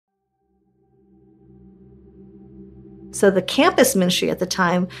So the campus ministry at the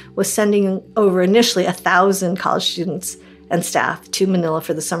time was sending over initially 1,000 college students and staff to Manila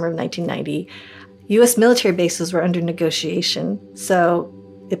for the summer of 1990. U.S. military bases were under negotiation, so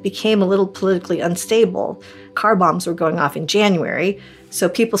it became a little politically unstable. Car bombs were going off in January, so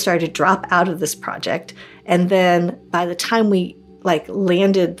people started to drop out of this project. And then by the time we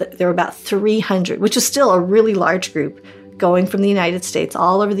landed, there were about 300, which is still a really large group, going from the United States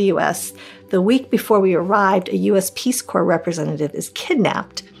all over the U.S. The week before we arrived, a U.S. Peace Corps representative is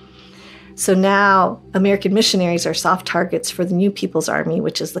kidnapped. So now American missionaries are soft targets for the New People's Army,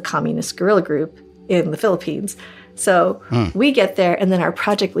 which is the communist guerrilla group in the Philippines. So we get there, and then our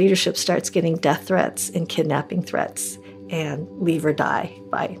project leadership starts getting death threats and kidnapping threats and leave or die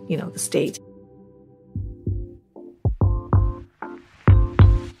by, the state.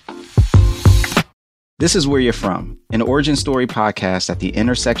 This is Where You're From, an origin story podcast at the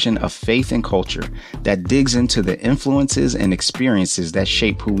intersection of faith and culture that digs into the influences and experiences that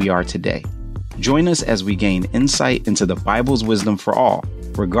shape who we are today. Join us as we gain insight into the Bible's wisdom for all,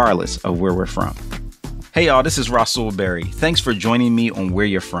 regardless of where we're from. Hey y'all, this is Rasul Berry. Thanks for joining me on Where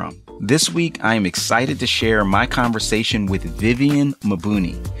You're From. This week, I am excited to share my conversation with Vivian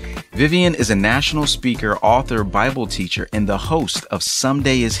Mabuni. Vivian is a national speaker, author, Bible teacher, and the host of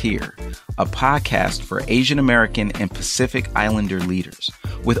Someday Is Here, a podcast for Asian American and Pacific Islander leaders.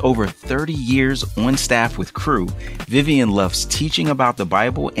 With over 30 years on staff with Crew, Vivian loves teaching about the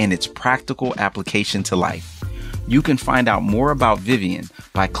Bible and its practical application to life. You can find out more about Vivian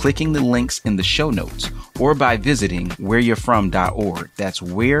by clicking the links in the show notes or by visiting whereyou'refrom.org. That's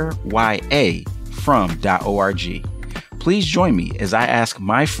whereyafrom.org. Please join me as I ask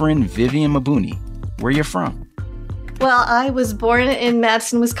my friend Vivian Mabuni, where you're from. Well, I was born in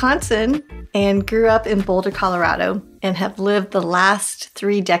Madison, Wisconsin, and grew up in Boulder, Colorado, and have lived the last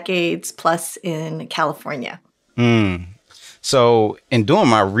 3 decades plus in California. So in doing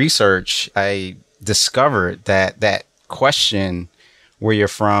my research, I discovered that question, where you're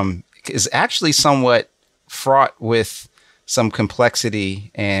from, is actually somewhat fraught with some complexity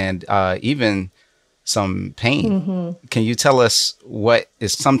and even some pain. Mm-hmm. Can you tell us what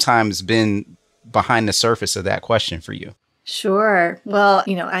is sometimes been behind the surface of that question for you? Sure. Well,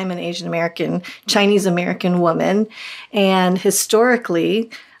 I'm an Asian American, Chinese American woman, and historically,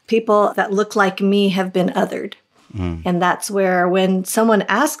 people that look like me have been othered. And that's where when someone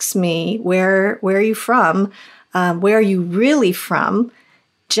asks me, where are you from? Where are you really from?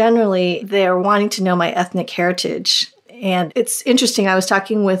 Generally, they're wanting to know my ethnic heritage. And it's interesting. I was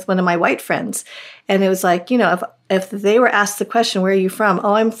talking with one of my white friends, and it was like, if they were asked the question, where are you from?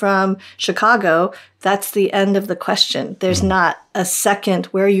 Oh, I'm from Chicago. That's the end of the question. There's not a second,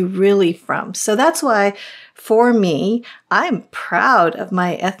 where are you really from? So that's why, for me, I'm proud of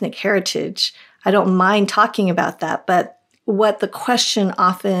my ethnic heritage. I don't mind talking about that, but what the question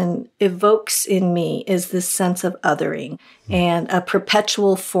often evokes in me is this sense of othering and a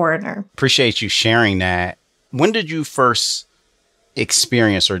perpetual foreigner. Appreciate you sharing that. When did you first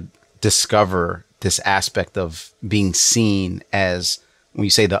experience or discover this aspect of being seen as, when you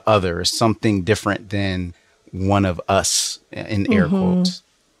say the other, as something different than one of us, in air quotes?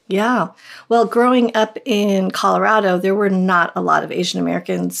 Yeah. Well, growing up in Colorado, there were not a lot of Asian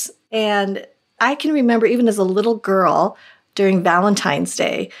Americans. And I can remember even as a little girl during Valentine's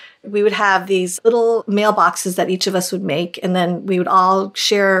Day, we would have these little mailboxes that each of us would make, and then we would all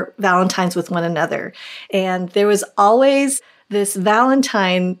share Valentines with one another. And there was always this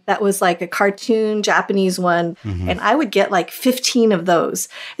Valentine that was like a cartoon Japanese one, and I would get like 15 of those.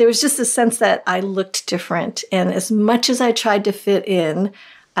 There was just a sense that I looked different. And as much as I tried to fit in,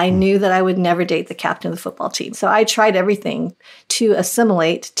 I knew that I would never date the captain of the football team. So I tried everything to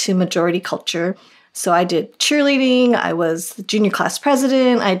assimilate to majority culture. So I did cheerleading. I was the junior class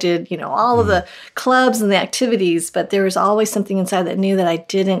president. I did, all of the clubs and the activities. But there was always something inside that knew that I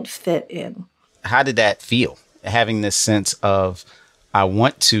didn't fit in. How did that feel? Having this sense of, I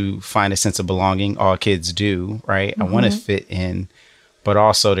want to find a sense of belonging. All kids do, right? I want to fit in. But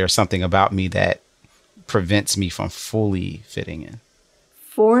also there's something about me that prevents me from fully fitting in.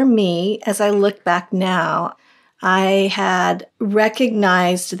 For me, as I look back now, I had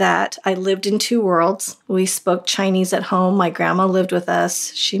recognized that I lived in 2 worlds. We spoke Chinese at home. My grandma lived with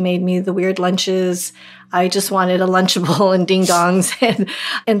us. She made me the weird lunches. I just wanted a Lunchable and ding-dongs.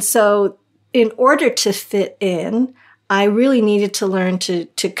 And so in order to fit in, I really needed to learn to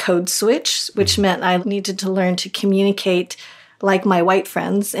code switch, which meant I needed to learn to communicate like my white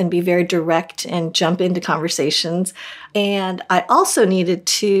friends and be very direct and jump into conversations. And I also needed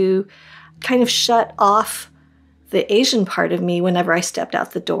to kind of shut off the Asian part of me whenever I stepped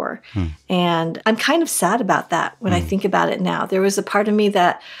out the door. And I'm kind of sad about that when I think about it now. There was a part of me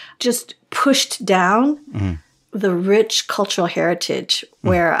that just pushed down the rich cultural heritage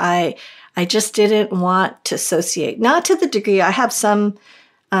where I just didn't want to associate. Not to the degree, I have some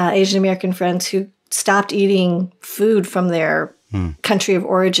Asian American friends who stopped eating food from their country of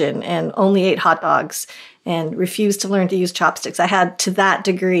origin and only ate hot dogs and refused to learn to use chopsticks. I had to that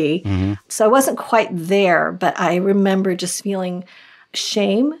degree. So I wasn't quite there, but I remember just feeling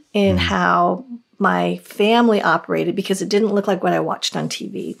shame in how my family operated because it didn't look like what I watched on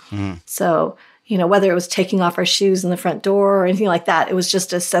TV. So, whether it was taking off our shoes in the front door or anything like that, it was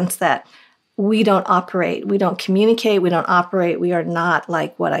just a sense that we don't operate, we don't communicate, we don't operate, we are not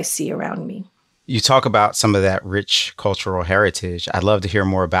like what I see around me. You talk about some of that rich cultural heritage. I'd love to hear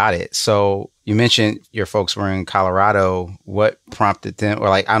more about it. So you mentioned your folks were in Colorado. What prompted them, or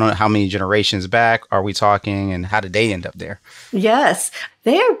I don't know how many generations back are we talking, and how did they end up there? Yes,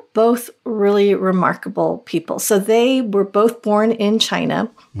 they are both really remarkable people. So they were both born in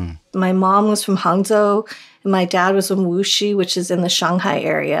China. My mom was from Hangzhou, and my dad was from Wuxi, which is in the Shanghai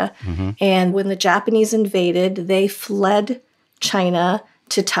area. And when the Japanese invaded, they fled China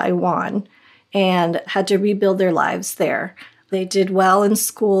to Taiwan and had to rebuild their lives there. They did well in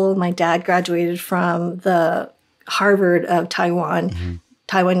school. My dad graduated from the Harvard of Taiwan,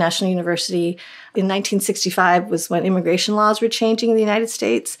 Taiwan National University. In 1965 was when immigration laws were changing in the United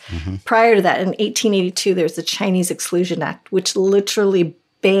States. Prior to that, in 1882, there was the Chinese Exclusion Act, which literally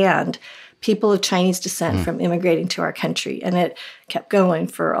banned people of Chinese descent from immigrating to our country. And it kept going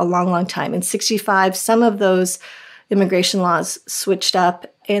for a long, long time. In 65, some of those immigration laws switched up,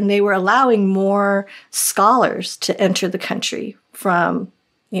 and they were allowing more scholars to enter the country from,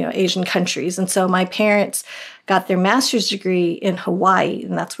 Asian countries. And so my parents got their master's degree in Hawaii,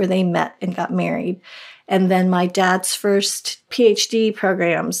 and that's where they met and got married. And then my dad's first PhD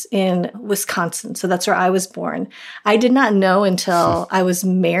programs in Wisconsin. So that's where I was born. I did not know until I was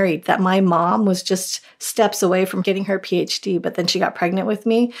married that my mom was just steps away from getting her PhD, but then she got pregnant with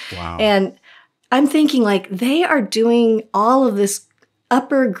me. Wow. And I'm thinking they are doing all of this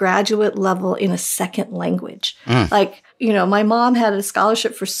upper graduate level in a second language. My mom had a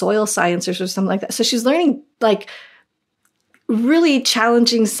scholarship for soil sciences or something like that. So she's learning really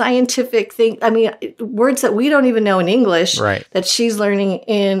challenging scientific things. I mean, words that we don't even know in English that she's learning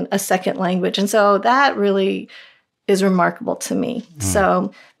in a second language. And so that really is remarkable to me.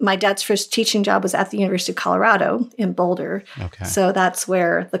 So my dad's first teaching job was at the University of Colorado in Boulder. So that's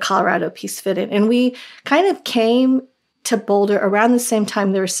where the Colorado piece fit in. And we kind of came to Boulder around the same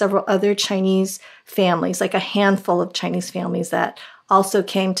time. There were several other Chinese families, like a handful of Chinese families that also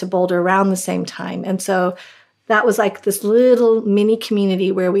came to Boulder around the same time. And so that was like this little mini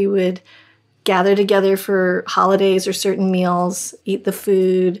community where we would gather together for holidays or certain meals, eat the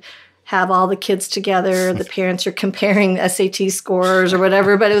food, have all the kids together. The parents are comparing the SAT scores or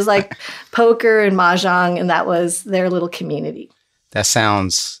whatever, but it was like poker and mahjong, and that was their little community. That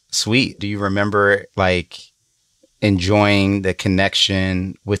sounds sweet. Do you remember enjoying the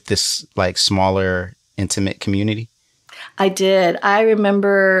connection with this smaller, intimate community? I did. I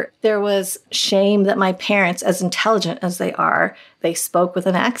remember there was shame that my parents, as intelligent as they are, they spoke with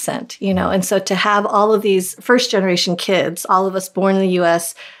an accent, and so to have all of these first generation kids, all of us born in the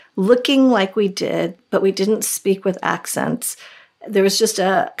U.S., looking like we did, but we didn't speak with accents. There was just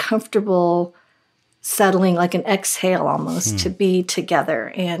a comfortable settling, like an exhale almost, to be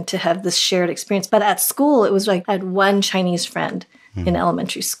together and to have this shared experience. But at school, it was I had one Chinese friend in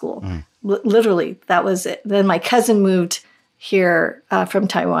elementary school. Literally, that was it. Then my cousin moved here from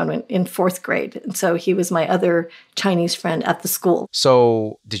Taiwan in fourth grade. And so he was my other Chinese friend at the school.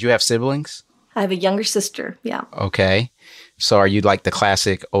 So did you have siblings? I have a younger sister, yeah. Okay. So are you like the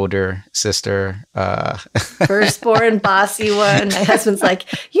classic older sister? Firstborn, bossy one. My husband's like,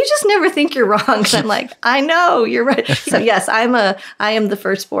 you just never think you're wrong. And I'm like, I know, you're right. So yes, I am the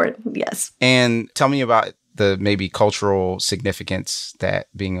firstborn, yes. And tell me about the maybe cultural significance that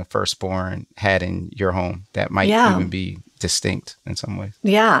being a firstborn had in your home that might even be distinct in some ways.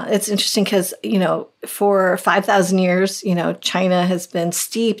 Yeah, it's interesting because, for 5,000 years, China has been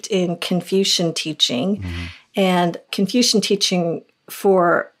steeped in Confucian teaching. And Confucian teaching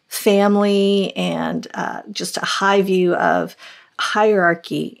for family and just a high view of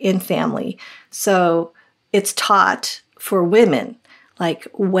hierarchy in family. So it's taught for women, like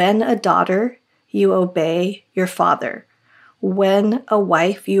when a daughter, you obey your father. When a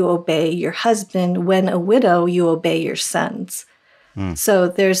wife, you obey your husband. When a widow, you obey your sons. So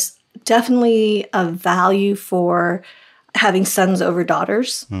there's definitely a value for having sons over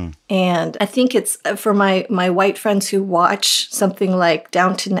daughters. And I think it's for my white friends who watch something like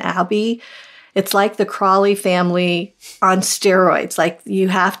Downton Abbey, it's like the Crawley family on steroids. Like you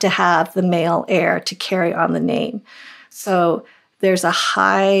have to have the male heir to carry on the name. So there's a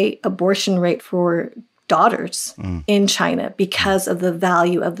high abortion rate for daughters in China because of the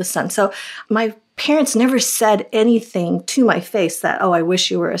value of the son. So my parents never said anything to my face that, oh, I wish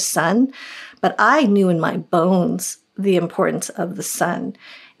you were a son. But I knew in my bones the importance of the son.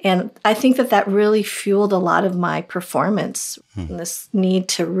 And I think that really fueled a lot of my performance, this need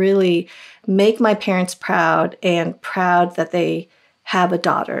to really make my parents proud and proud that they have a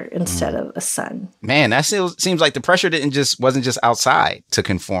daughter instead of a son. Man, that seems like the pressure wasn't just outside to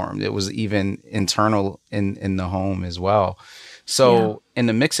conform. It was even internal in the home as well. So in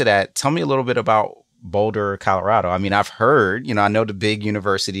the mix of that, tell me a little bit about Boulder, Colorado. I mean, I've heard, I know the big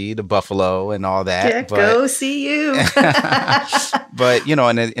university, the Buffalo and all that. Yeah, go see you. But,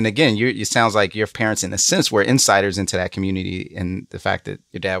 and again, it sounds like your parents, in a sense, were insiders into that community. And the fact that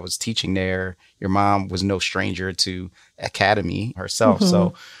your dad was teaching there, your mom was no stranger to academy herself.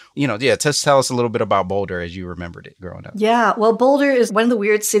 So, just tell us a little bit about Boulder as you remembered it growing up. Yeah, well, Boulder is one of the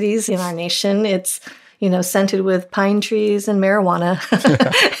weird cities in our nation. It's scented with pine trees and marijuana.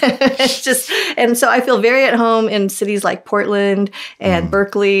 And so I feel very at home in cities like Portland and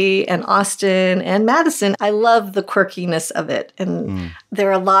Berkeley and Austin and Madison. I love the quirkiness of it. And there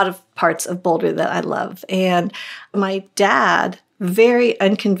are a lot of parts of Boulder that I love. And my dad, very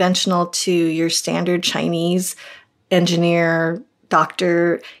unconventional to your standard Chinese engineer,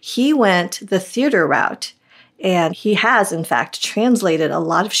 doctor, he went the theater route. And he has, in fact, translated a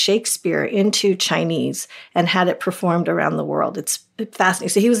lot of Shakespeare into Chinese and had it performed around the world. It's fascinating.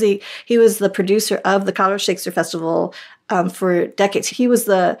 So he was the producer of the Colorado Shakespeare Festival for decades. He was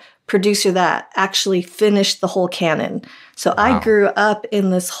the producer that actually finished the whole canon. So I grew up in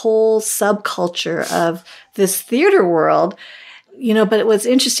this whole subculture of this theater world. But it was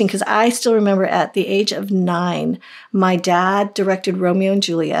interesting because I still remember at the age of 9, my dad directed Romeo and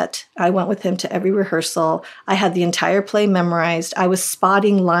Juliet. I went with him to every rehearsal. I had the entire play memorized. I was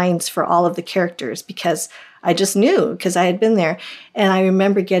spotting lines for all of the characters because I just knew because I had been there. And I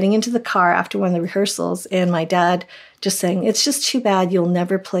remember getting into the car after one of the rehearsals and my dad just saying, "It's just too bad you'll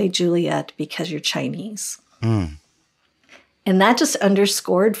never play Juliet because you're Chinese." And that just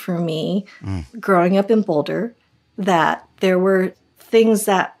underscored for me, growing up in Boulder, that there were things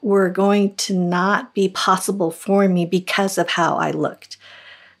that were going to not be possible for me because of how I looked.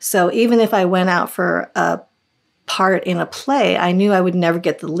 So even if I went out for a part in a play, I knew I would never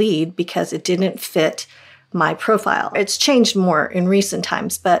get the lead because it didn't fit my profile. It's changed more in recent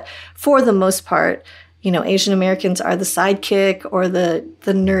times, but for the most part, Asian Americans are the sidekick or the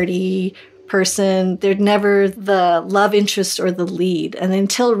nerdy person. They're never the love interest or the lead. And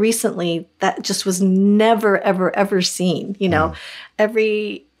until recently, that just was never, ever, ever seen.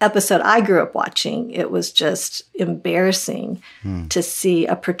 Every episode I grew up watching, it was just embarrassing to see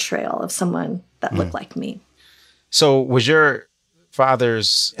a portrayal of someone that looked like me. So was your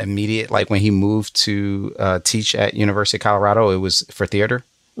father's immediate, like when he moved to teach at University of Colorado, it was for theater?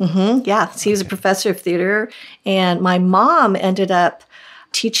 Yeah, so he was a professor of theater. And my mom ended up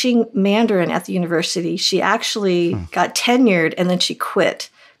teaching Mandarin at the university. She actually got tenured and then she quit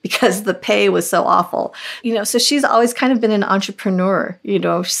because the pay was so awful. So she's always kind of been an entrepreneur,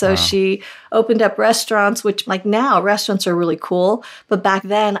 so she opened up restaurants, which like now restaurants are really cool. But back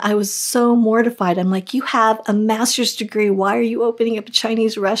then I was so mortified. I'm like, you have a master's degree. Why are you opening up a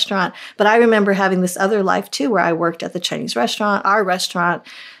Chinese restaurant? But I remember having this other life too, where I worked at the Chinese restaurant, our restaurant,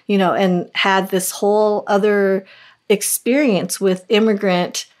 and had this whole other experience with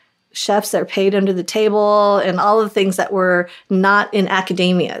immigrant chefs that are paid under the table and all of the things that were not in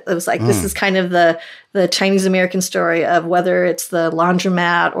academia. It was like, this is kind of the Chinese American story of whether it's the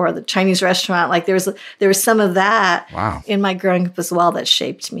laundromat or the Chinese restaurant. Like there was some of that in my growing up as well that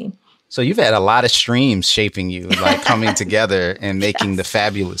shaped me. So you've had a lot of streams shaping you, like coming together and making the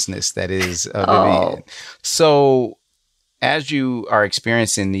fabulousness that is Vivian. So as you are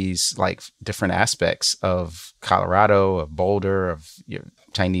experiencing these like different aspects of Colorado, of Boulder, of your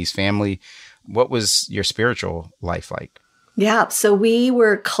Chinese family, what was your spiritual life like? Yeah, so we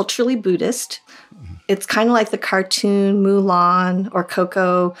were culturally Buddhist. It's kind of like the cartoon Mulan or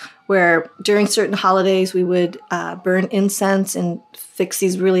Coco, where during certain holidays we would burn incense and fix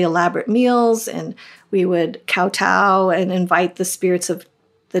these really elaborate meals, and we would kowtow and invite the spirits of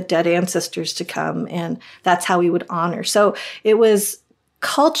the dead ancestors to come, and that's how we would honor. So it was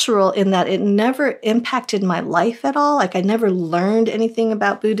cultural in that it never impacted my life at all. Like I never learned anything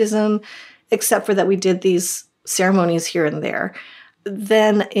about Buddhism, except for that we did these ceremonies here and there.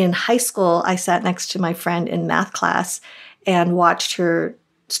 Then in high school, I sat next to my friend in math class and watched her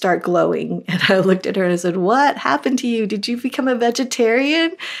start glowing. And I looked at her and I said, "What happened to you? Did you become a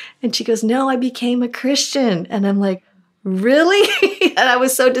vegetarian?" And she goes, "No, I became a Christian." And I'm like, "Really?" And I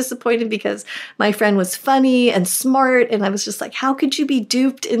was so disappointed because my friend was funny and smart. And I was just like, how could you be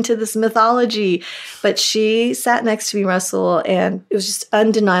duped into this mythology? But she sat next to me, Russell, and it was just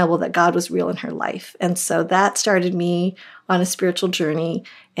undeniable that God was real in her life. And so that started me on a spiritual journey.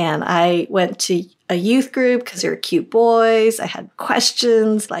 And I went to a youth group because they were cute boys. I had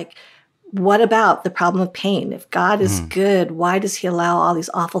questions like, what about the problem of pain? If God is good, why does he allow all these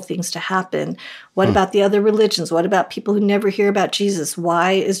awful things to happen? What about the other religions? What about people who never hear about Jesus?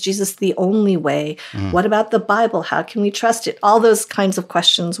 Why is Jesus the only way? What about the Bible? How can we trust it? All those kinds of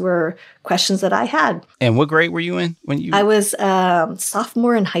questions were questions that I had. And what grade were you in when you? I was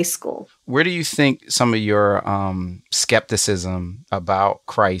sophomore in high school. Where do you think some of your skepticism about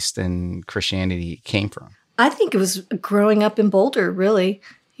Christ and Christianity came from? I think it was growing up in Boulder, really.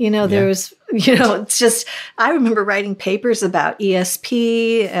 There was, it's just, I remember writing papers about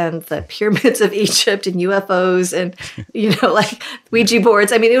ESP and the pyramids of Egypt and UFOs and, like Ouija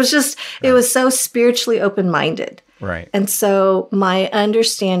boards. I mean, it was just, it was so spiritually open-minded. Right. And so my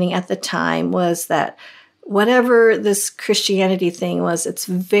understanding at the time was that whatever this Christianity thing was, it's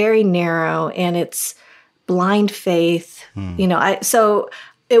very narrow and it's blind faith. So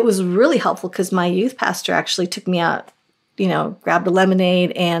it was really helpful because my youth pastor actually took me out, grabbed a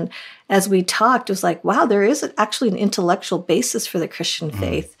lemonade. And as we talked, it was like, wow, there is actually an intellectual basis for the Christian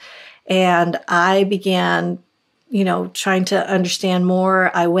faith. And I began, trying to understand more.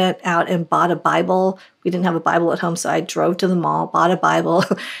 I went out and bought a Bible. We didn't have a Bible at home, so I drove to the mall, bought a Bible.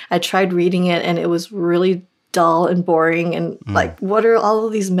 I tried reading it, and it was really dull and boring. And like, what are all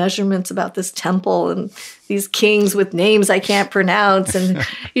of these measurements about this temple and these kings with names I can't pronounce? And,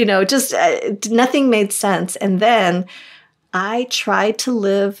 just nothing made sense. And then I tried to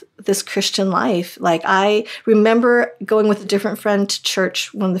live this Christian life. Like, I remember going with a different friend to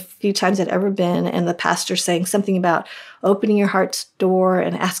church one of the few times I'd ever been, and the pastor saying something about opening your heart's door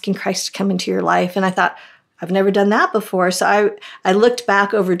and asking Christ to come into your life. And I thought, I've never done that before. So I looked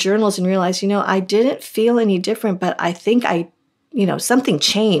back over journals and realized, I didn't feel any different, but I think something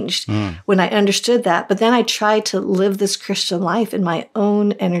changed when I understood that. But then I tried to live this Christian life in my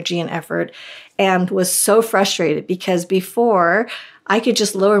own energy and effort and was so frustrated because before I could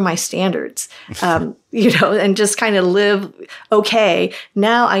just lower my standards, and just kind of live okay.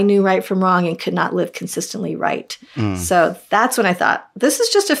 Now I knew right from wrong and could not live consistently right. So that's when I thought, this is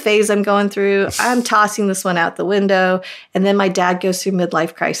just a phase I'm going through. I'm tossing this one out the window. And then my dad goes through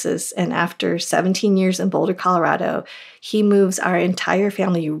midlife crisis. And after 17 years in Boulder, Colorado, he moves our entire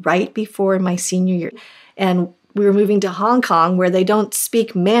family right before my senior year. And we were moving to Hong Kong, where they don't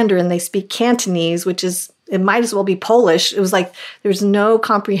speak Mandarin, they speak Cantonese, which is, it might as well be Polish. It was like there's no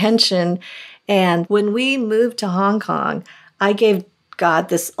comprehension. And when we moved to Hong Kong, I gave God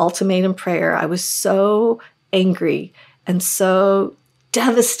this ultimatum prayer. I was so angry and so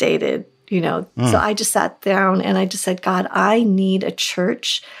devastated, So I just sat down and I just said, God, I need a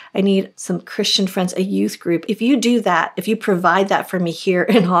church. I need some Christian friends, a youth group. If you do that, if you provide that for me here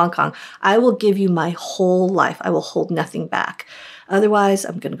in Hong Kong, I will give you my whole life. I will hold nothing back. Otherwise,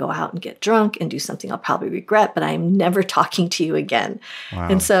 I'm going to go out and get drunk and do something I'll probably regret, but I am never talking to you again. Wow.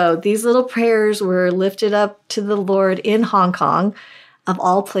 And so these little prayers were lifted up to the Lord in Hong Kong, of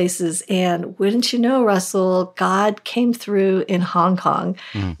all places. And wouldn't you know, Russell, God came through in Hong Kong.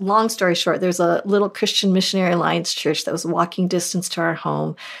 Long story short, there's a little Christian Missionary Alliance church that was walking distance to our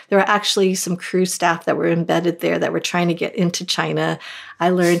home. There were actually some crew staff that were embedded there that were trying to get into China. I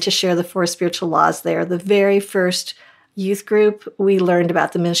learned to share the 4 spiritual laws there. The very first youth group, we learned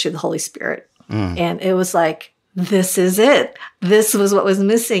about the ministry of the Holy Spirit. And it was like, this is it. This was what was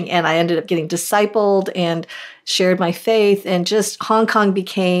missing. And I ended up getting discipled and shared my faith. And just Hong Kong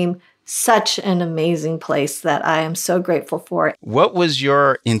became such an amazing place that I am so grateful for. What was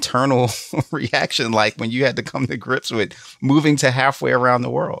your internal reaction like when you had to come to grips with moving to halfway around the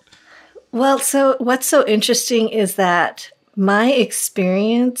world? Well, so what's so interesting is that my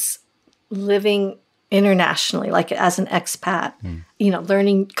experience living internationally, like as an expat,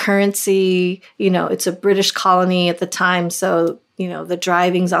 learning currency, it's a British colony at the time. So, the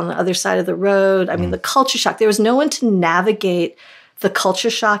driving's on the other side of the road. I mean, the culture shock, there was no one to navigate the culture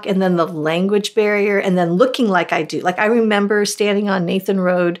shock and then the language barrier and then looking like I do. Like I remember standing on Nathan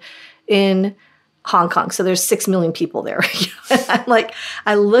Road in Hong Kong. So there's 6 million people there. I'm like,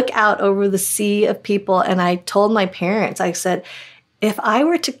 I look out over the sea of people and I told my parents, I said, if I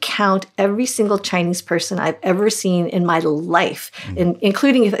were to count every single Chinese person I've ever seen in my life,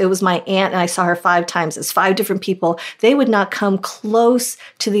 including if it was my aunt and I saw her 5 times, it's 5 different people, they would not come close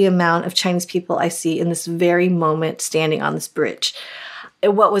to the amount of Chinese people I see in this very moment standing on this bridge.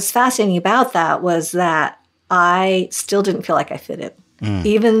 What was fascinating about that was that I still didn't feel like I fit in.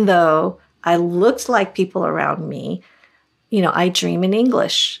 Even though I looked like people around me, I dream in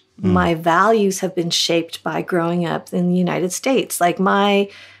English. My values have been shaped by growing up in the United States. Like my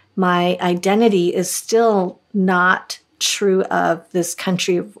identity is still not true of this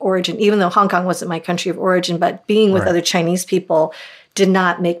country of origin, even though Hong Kong wasn't my country of origin, but being with other Chinese people did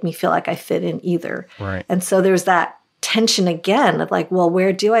not make me feel like I fit in either. Right. And so there's that tension again of like, well,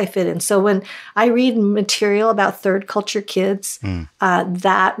 where do I fit in? So when I read material about third culture kids,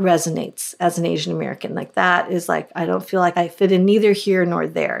 that resonates as an Asian American. Like that is like, I don't feel like I fit in neither here nor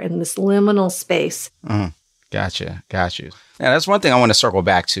there in this liminal space. Gotcha. Got you. Now, that's one thing I want to circle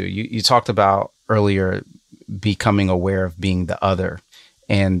back to. You talked about earlier becoming aware of being the other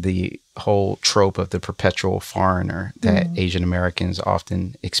and the whole trope of the perpetual foreigner that Asian Americans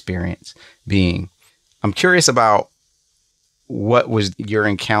often experience being. I'm curious about what was your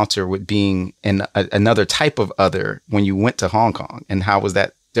encounter with being another type of other when you went to Hong Kong, and how was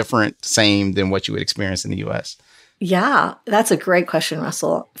that different, same than what you would experience in the U.S.? Yeah, that's a great question,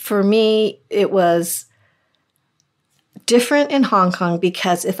 Russell. For me, it was different in Hong Kong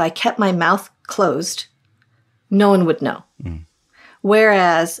because if I kept my mouth closed, no one would know.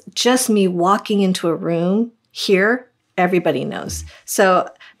 Whereas just me walking into a room here, everybody knows. So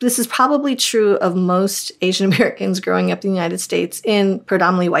this is probably true of most Asian Americans growing up in the United States in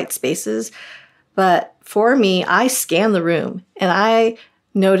predominantly white spaces. But for me, I scan the room and I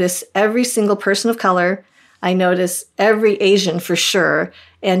notice every single person of color. I notice every Asian for sure.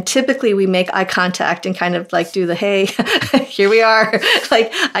 And typically we make eye contact and kind of like do the, hey, here we are.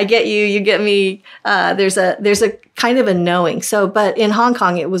 Like, I get you, you get me. There's a kind of a knowing. So, but in Hong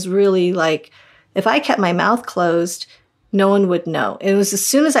Kong, it was really like, if I kept my mouth closed, no one would know. It was as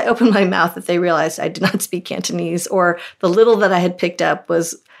soon as I opened my mouth that they realized I did not speak Cantonese, or the little that I had picked up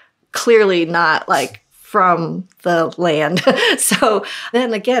was clearly not like from the land. So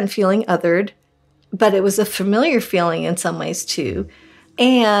then again, feeling othered, but it was a familiar feeling in some ways too.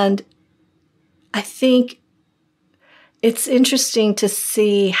 And I think it's interesting to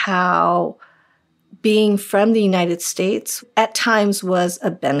see how being from the United States at times was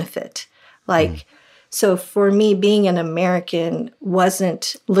a benefit. Like, so for me, being an American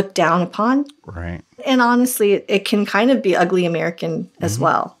wasn't looked down upon. Right. And honestly, it can kind of be ugly American as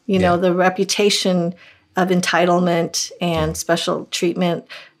well. You know, the reputation of entitlement and special treatment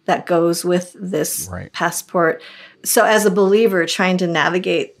that goes with this passport. So as a believer, trying to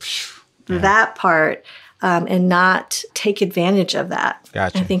navigate that part and not take advantage of that, I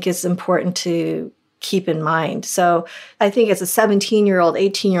think is important to keep in mind. So I think as a 17-year-old,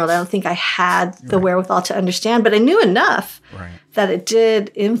 18-year-old, I don't think I had the wherewithal to understand, but I knew enough that it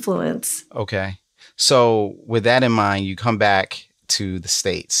did influence. Okay. So with that in mind, you come back to the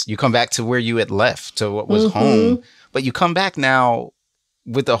States. You come back to where you had left, to what was home, but you come back now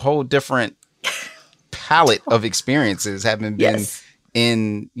with a whole different palette of experiences, having been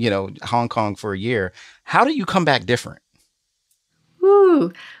in, Hong Kong for a year. How do you come back different?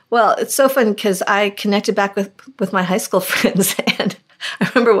 Woo. Well, it's so fun because I connected back with my high school friends. And I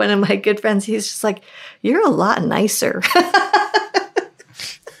remember one of my good friends, he's just like, you're a lot nicer.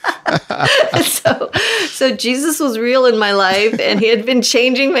 So Jesus was real in my life, and he had been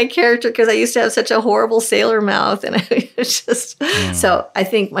changing my character because I used to have such a horrible sailor mouth. And I was just, so I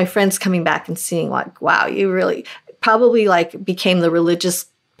think my friends coming back and seeing like, wow, you really probably like became the religious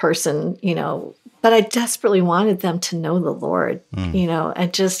person, but I desperately wanted them to know the Lord,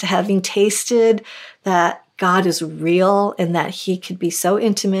 and just having tasted that God is real and that he could be so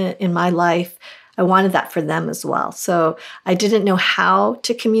intimate in my life, I wanted that for them as well. So I didn't know how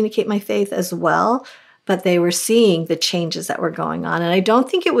to communicate my faith as well, but they were seeing the changes that were going on. And I don't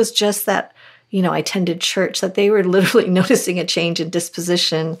think it was just that, I attended church, that they were literally noticing a change in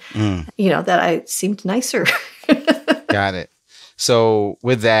disposition, that I seemed nicer. Got it. So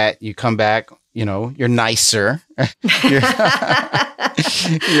with that, you come back, you're nicer. I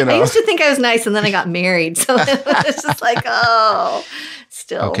used to think I was nice, and then I got married. So it's just like,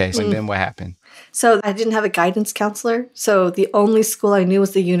 still. Okay, so then what happened? So I didn't have a guidance counselor. So the only school I knew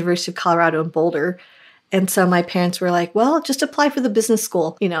was the University of Colorado in Boulder. And so my parents were like, well, just apply for the business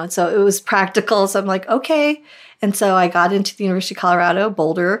school, and so it was practical. So I'm like, okay. And so I got into the University of Colorado,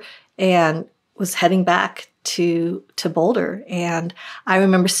 Boulder, and was heading back to Boulder. And I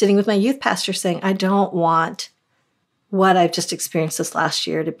remember sitting with my youth pastor saying, I don't want what I've just experienced this last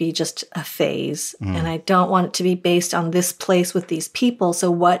year to be just a phase. And I don't want it to be based on this place with these people. So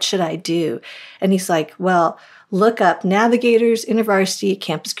what should I do? And he's like, well, look up Navigators InterVarsity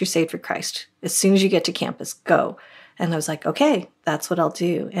Campus Crusade for Christ. As soon as you get to campus, go. And I was like, okay, that's what I'll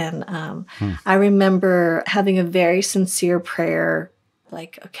do. And I remember having a very sincere prayer,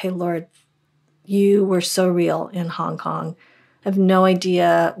 like, okay, Lord, you were so real in Hong Kong. I have no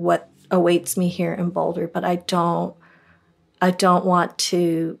idea what awaits me here in Boulder, but I don't want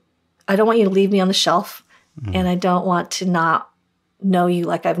you to leave me on the shelf, and I don't want to not know you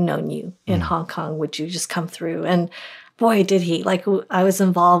like I've known you in Hong Kong. Would you just come through? And boy, did he. Like, I was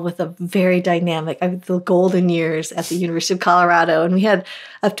involved with a very dynamic, the golden years at the University of Colorado, and we had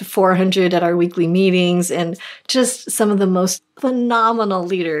up to 400 at our weekly meetings, and just some of the most phenomenal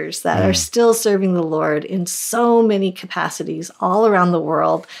leaders that are still serving the Lord in so many capacities all around the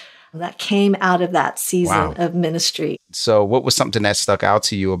world that came out of that season of ministry. So what was something that stuck out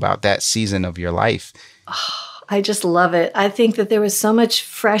to you about that season of your life? Oh, I just love it. I think that there was so much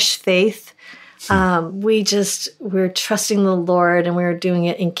fresh faith. We're trusting the Lord, and we were doing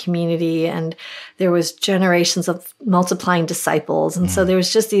it in community, and there was generations of multiplying disciples. And so there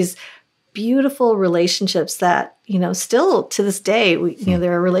was just these beautiful relationships that, still to this day,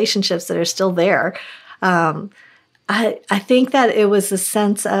 there are relationships that are still there. I think that it was a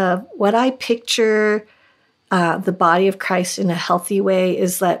sense of what I picture the body of Christ in a healthy way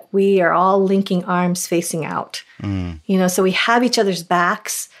is that we are all linking arms facing out. So we have each other's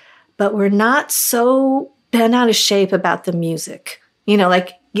backs, but we're not so bent out of shape about the music.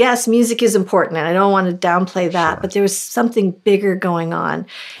 Yes, music is important, and I don't want to downplay that, but there was something bigger going on,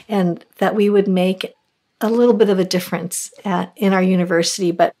 and that we would make a little bit of a difference in our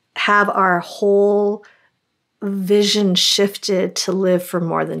university, but have our whole vision shifted to live for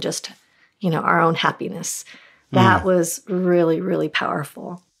more than just, our own happiness. That was really, really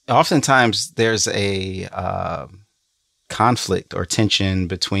powerful. Oftentimes there's a conflict or tension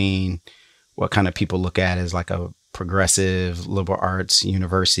between what kind of people look at as like a progressive liberal arts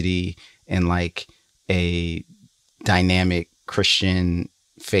university and like a dynamic Christian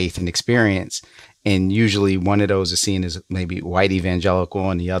faith and experience. And usually one of those is seen as maybe white evangelical,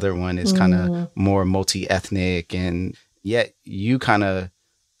 and the other one is kind of more multi-ethnic. And yet you kind of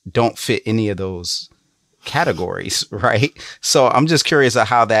don't fit any of those categories, right? So I'm just curious of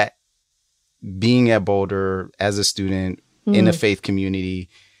how that, being at Boulder as a student in a faith community,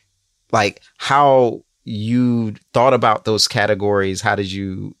 like how you thought about those categories. How did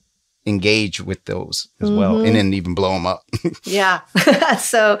you engage with those as well? And then even blow them up. Yeah.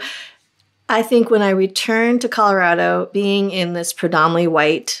 So I think when I returned to Colorado, being in this predominantly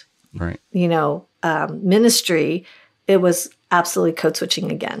white, ministry, it was absolutely code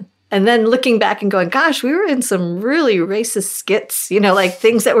switching again. And then looking back and going, gosh, we were in some really racist skits, like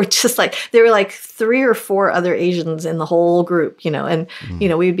things that were just like, there were like 3 or 4 other Asians in the whole group, and,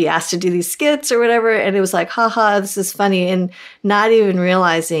 we'd be asked to do these skits or whatever. And it was like, haha, this is funny. And not even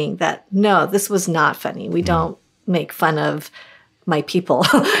realizing that, no, this was not funny. We don't make fun of my people.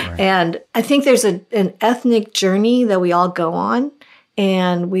 Right. And I think there's an ethnic journey that we all go on,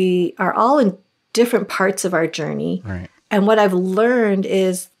 and we are all in different parts of our journey. Right. And what I've learned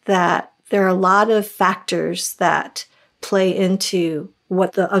is that there are a lot of factors that play into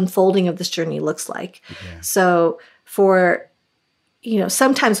what the unfolding of this journey looks like. Yeah. So for,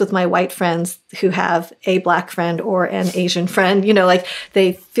 sometimes with my white friends who have a Black friend or an Asian friend, like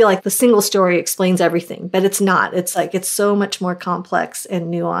they feel like the single story explains everything, but it's not. It's like, it's so much more complex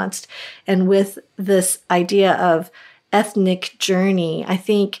and nuanced. And with this idea of ethnic journey, I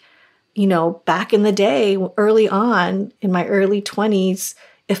think, back in the day, early on in my early 20s,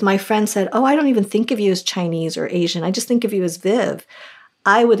 if my friend said, oh, I don't even think of you as Chinese or Asian, I just think of you as Viv,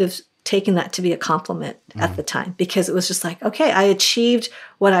 I would have taken that to be a compliment at the time, because it was just like, okay, I achieved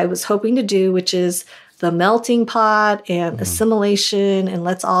what I was hoping to do, which is the melting pot and assimilation, and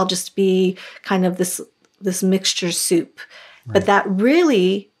let's all just be kind of this mixture soup. Right. But that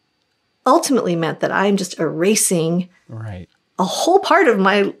really ultimately meant that I'm just erasing a whole part of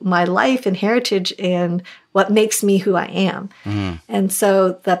my life and heritage and what makes me who I am. And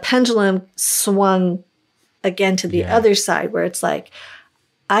so the pendulum swung again to the other side, where it's like,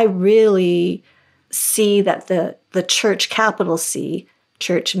 I really see that the church, capital C,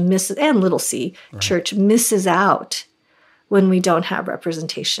 church misses, and little c, church misses out when we don't have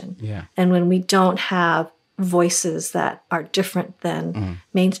representation. Yeah. And when we don't have voices that are different than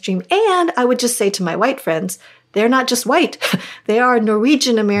mainstream. And I would just say to my white friends, they're not just white. They are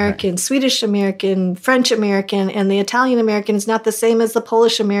Norwegian American, Swedish American, French American, and the Italian American is not the same as the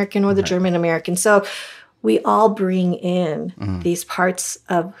Polish American or the German American. So we all bring in these parts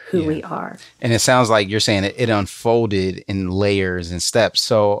of who we are. And it sounds like you're saying it unfolded in layers and steps.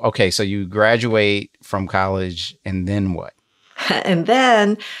 So, okay, so you graduate from college and then what? And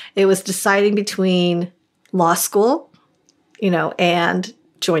then it was deciding between law school, and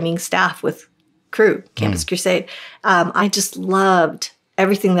joining staff with Crew, Campus Crusade. I just loved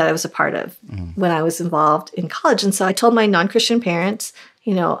everything that I was a part of when I was involved in college. And so I told my non-Christian parents,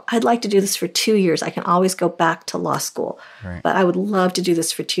 I'd like to do this for 2 years. I can always go back to law school, but I would love to do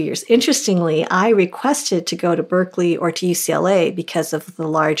this for 2 years. Interestingly, I requested to go to Berkeley or to UCLA because of the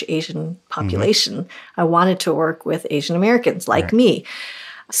large Asian population. I wanted to work with Asian Americans like me.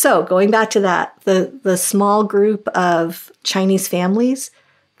 So going back to that, the small group of Chinese families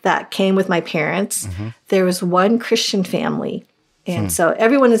that came with my parents, there was one Christian family. And so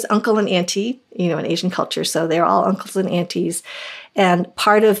everyone is uncle and auntie, in Asian culture. So they're all uncles and aunties. And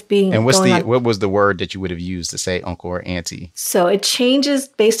part of being... And what was the word that you would have used to say uncle or auntie? So it changes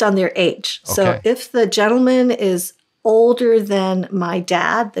based on their age. Okay. So if the gentleman is older than my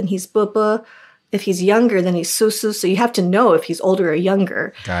dad, then he's Bupa. If he's younger, then he's Susu. So you have to know if he's older or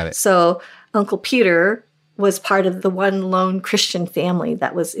younger. Got it. So Uncle Peter was part of the one lone Christian family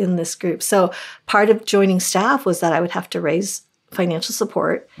that was in this group. So part of joining staff was that I would have to raise financial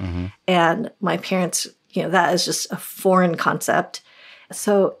support. And my parents, that is just a foreign concept.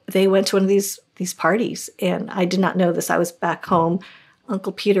 So they went to one of these parties, and I did not know this. I was back home.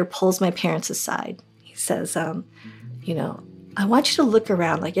 Uncle Peter pulls my parents aside. He says, I want you to look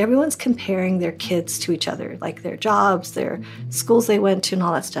around. Like, everyone's comparing their kids to each other, like their jobs, their schools they went to, and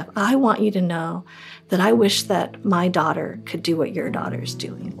all that stuff. I want you to know that I wish that my daughter could do what your daughter's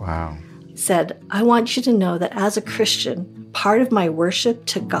doing. Wow. He said, I want you to know that as a Christian, part of my worship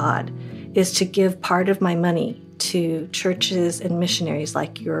to God is to give part of my money to churches and missionaries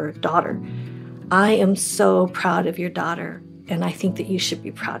like your daughter. I am so proud of your daughter, and I think that you should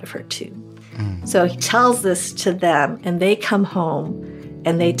be proud of her too. So he tells this to them, and they come home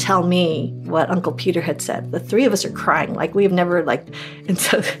and they tell me what Uncle Peter had said. The three of us are crying, like we have never and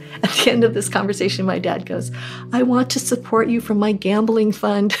so at the end of this conversation, my dad goes, I want to support you from my gambling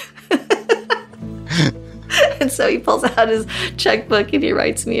fund. And so he pulls out his checkbook and he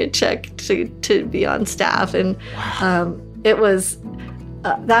writes me a check to be on staff. And it was,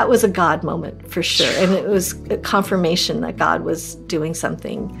 that was a God moment for sure. And it was a confirmation that God was doing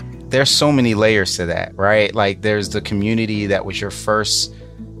something. There's so many layers to that, right? Like, there's the community that was your first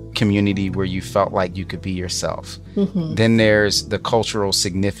community where you felt like you could be yourself. Then there's the cultural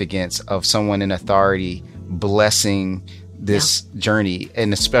significance of someone in authority blessing this journey,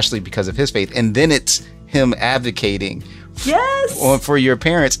 and especially because of his faith. And then it's him advocating for your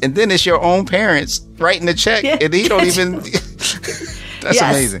parents. And then it's your own parents writing the check, and he don't even... That's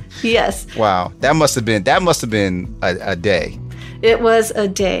amazing. Yes. Wow. That must have been a day. It was a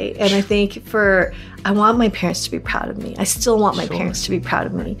day. And I think I want my parents to be proud of me. I still want my parents to be proud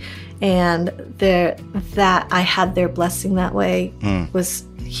of me. And that I had their blessing that way was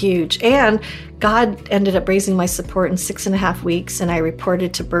huge. And God ended up raising my support in 6.5 weeks, and I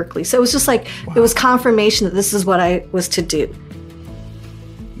reported to Berkeley. So it was just it was confirmation that this is what I was to do.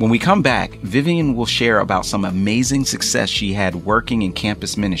 When we come back, Vivian will share about some amazing success she had working in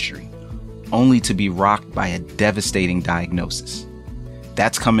campus ministry, only to be rocked by a devastating diagnosis.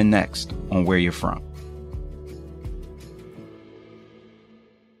 That's coming next on Where You're From.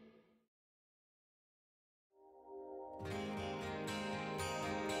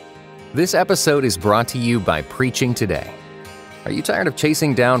 This episode is brought to you by Preaching Today. Are you tired of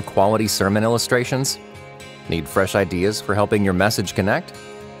chasing down quality sermon illustrations? Need fresh ideas for helping your message connect?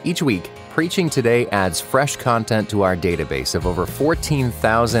 Each week, Preaching Today adds fresh content to our database of over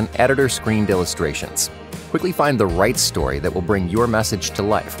 14,000 editor-screened illustrations. Quickly find the right story that will bring your message to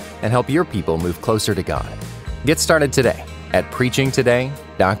life and help your people move closer to God. Get started today at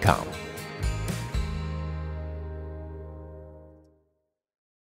preachingtoday.com.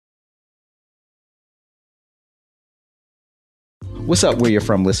 What's up, Where You're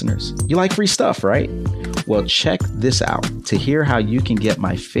From listeners? You like free stuff, right? Well, check this out to hear how you can get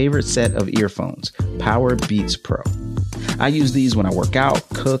my favorite set of earphones, Power Beats Pro. I use these when I work out,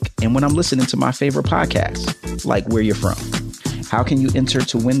 cook, and when I'm listening to my favorite podcasts, like Where You're From. How can you enter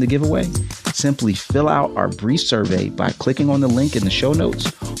to win the giveaway? Simply fill out our brief survey by clicking on the link in the show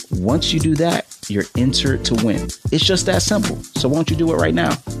notes. Once you do that, you're entered to win. It's just that simple. So won't you do it right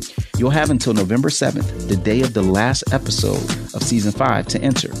now? You'll have until November 7th, the day of the last episode of Season 5, to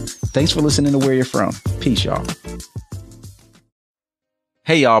enter. Thanks for listening to Where You're From. Peace, y'all.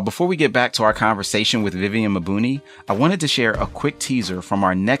 Hey y'all, before we get back to our conversation with Vivian Mabuni, I wanted to share a quick teaser from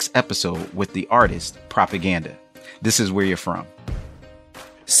our next episode with the artist Propaganda. This is Where You're From.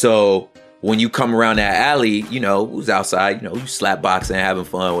 So when you come around that alley, who's outside, you slap boxing, having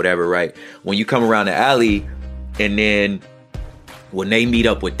fun, whatever, right? When you come around the alley and then when they meet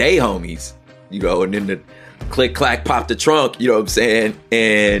up with they homies, and then the click clack pop the trunk, you know what I'm saying?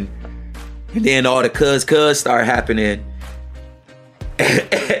 And then all the cuz start happening.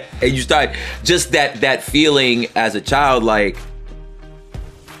 And you start just that feeling as a child, like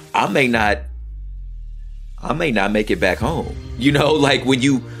I may not make it back home. Like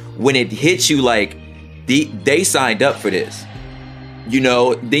when it hits you, like they signed up for this.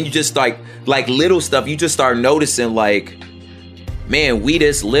 Then you just like little stuff, you just start noticing like, man, we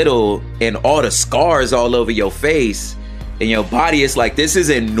this little and all the scars all over your face and your body. It's like, this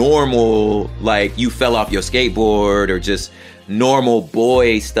isn't normal, like you fell off your skateboard or just normal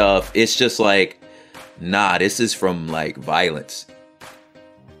boy stuff. It's just like, nah, this is from like violence.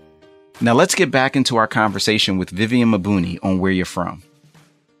 Now let's get back into our conversation with Vivian Mabuni on Where You're From.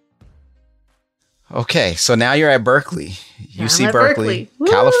 Okay, so now you're at Berkeley, UC Berkeley,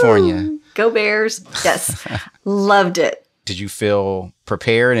 California. Go Bears. Yes. Loved it. Did you feel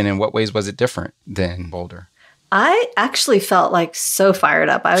prepared, and in what ways was it different than Boulder? I actually felt like so fired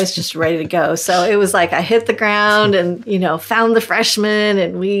up. I was just ready to go. So it was like I hit the ground and, found the freshmen,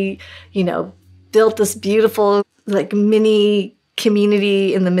 and we, built this beautiful like mini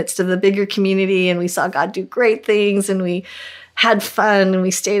community in the midst of the bigger community, and we saw God do great things, and we had fun, and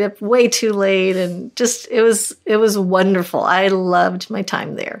we stayed up way too late, and just it was wonderful. I loved my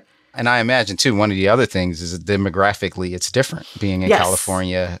time there. And I imagine, too, one of the other things is demographically, it's different being in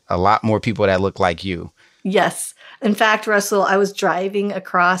California. A lot more people that look like you. Yes. In fact, Russell, I was driving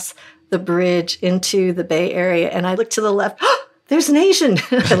across the bridge into the Bay Area, and I looked to the left. Oh, there's an Asian.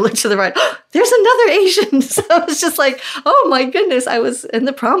 I looked to the right. Oh, there's another Asian. So I was just like, oh, my goodness, I was in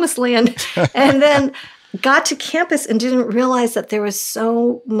the promised land. And then got to campus and didn't realize that there was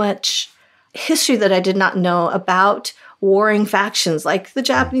so much history that I did not know about warring factions. Like the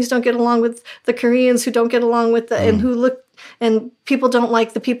Japanese don't get along with the Koreans, who don't get along with and who look, and people don't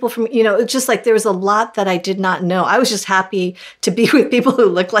like the people from, it's just like there was a lot that I did not know. I was just happy to be with people who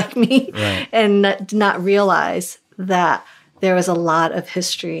look like me, right, and did not realize that there was a lot of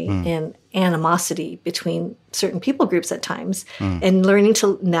history and animosity between certain people groups at times. And learning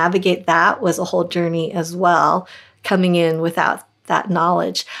to navigate that was a whole journey as well, coming in without that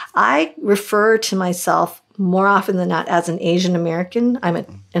knowledge. I refer to myself more often than not as an Asian American. I'm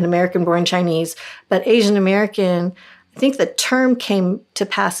an American-born Chinese, but Asian American, I think the term came to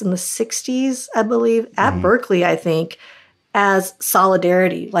pass in the 60s, I believe, at Berkeley, I think, as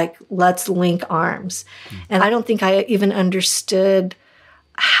solidarity, like let's link arms. And I don't think I even understood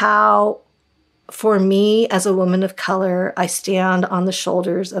how, for me as a woman of color, I stand on the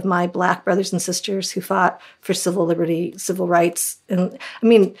shoulders of my Black brothers and sisters who fought for civil liberty, civil rights. And I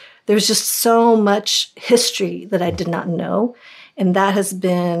mean, there's just so much history that I did not know. And that has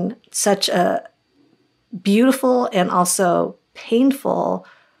been such a beautiful and also painful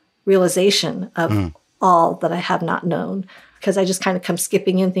realization of all that I have not known. Because I just kind of come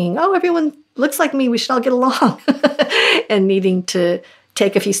skipping in thinking, oh, everyone looks like me, we should all get along. And needing to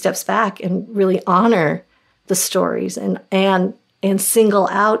take a few steps back and really honor the stories and single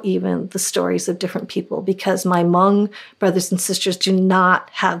out even the stories of different people, because my Hmong brothers and sisters do not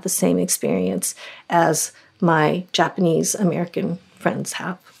have the same experience as my Japanese American friends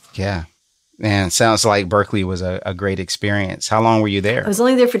have. Yeah. Man, sounds like Berkeley was a great experience. How long were you there? I was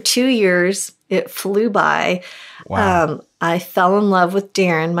only there for 2 years. It flew by. Wow. I fell in love with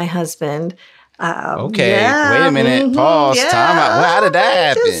Darren, my husband. Okay, wait a minute. Pause. Yeah. Time out. Well, how did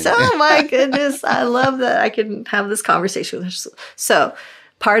that happen? Oh my goodness. I love that I can have this conversation with her. So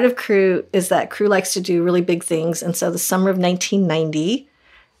part of Crew is that Crew likes to do really big things. And so the summer of 1990,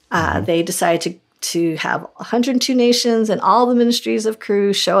 they decided to have 102 nations and all the ministries of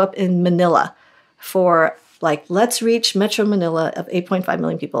Crew show up in Manila for let's reach Metro Manila of 8.5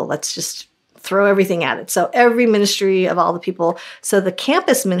 million people. Let's just throw everything at it. So every ministry of all the people. So the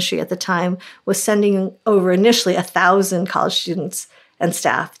campus ministry at the time was sending over initially 1,000 college students and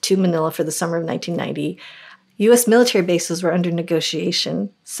staff to Manila for the summer of 1990. U.S. military bases were under negotiation.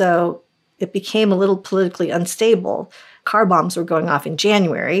 So it became a little politically unstable. Car bombs were going off in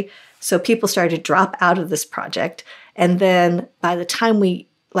January. So people started to drop out of this project. And then by the time we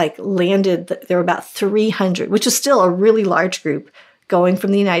landed, there were about 300, which is still a really large group, going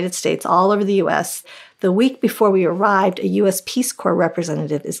from the United States all over the U.S. The week before we arrived, a U.S. Peace Corps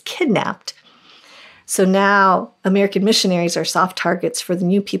representative is kidnapped. So now American missionaries are soft targets for the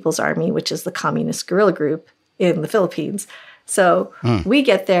New People's Army, which is the communist guerrilla group in the Philippines. So we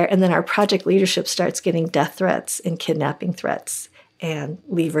get there, and then our project leadership starts getting death threats and kidnapping threats and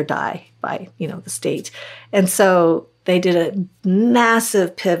leave or die by, the state. And so they did a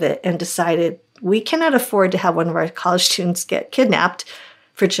massive pivot and decided we cannot afford to have one of our college students get kidnapped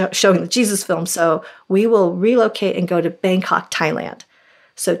for showing the Jesus film. So we will relocate and go to Bangkok, Thailand.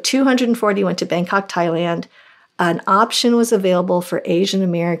 So 240 went to Bangkok, Thailand. An option was available for Asian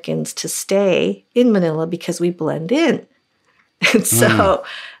Americans to stay in Manila because we blend in. And so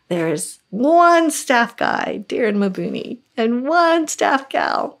there's one staff guy, Vivian Mabuni, and one staff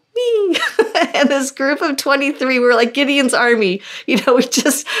gal, me. And this group of 23, we're like Gideon's army. We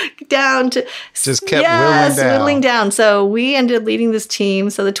just just kept whittling down. So we ended up leading this team.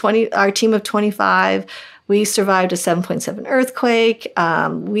 So our team of 25, we survived a 7.7 earthquake.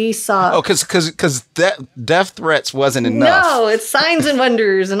 We saw because death threats wasn't enough. No, it's signs and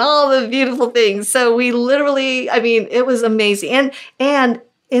wonders and all the beautiful things. So we literally, it was amazing. And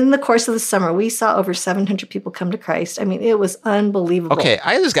in the course of the summer, we saw over 700 people come to Christ. It was unbelievable. Okay,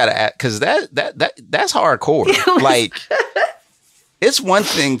 I just got to add, because that's hardcore. It's one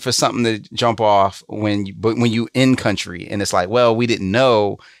thing for something to jump off when you in country and it's like, well, we didn't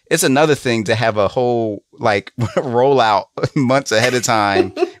know. It's another thing to have a whole rollout months ahead of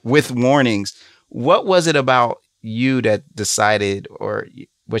time with warnings. What was it about you that decided, or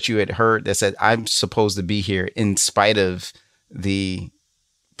what you had heard that said, I'm supposed to be here in spite of the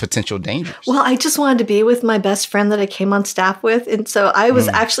potential dangers? Well, I just wanted to be with my best friend that I came on staff with. And so I was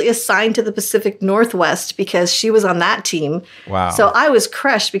actually assigned to the Pacific Northwest because she was on that team. Wow. So I was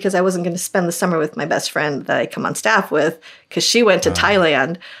crushed because I wasn't going to spend the summer with my best friend that I come on staff with because she went to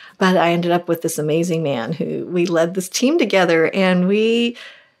Thailand. But I ended up with this amazing man who we led this team together, and we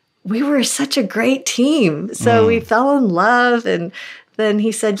were such a great team. So we fell in love, and then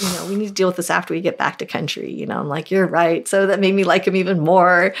he said, we need to deal with this after we get back to country. I'm like, you're right. So that made me like him even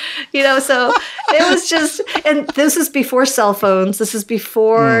more, so it was just, and this is before cell phones. This is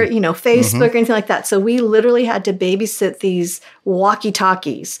before, Facebook or anything like that. So we literally had to babysit these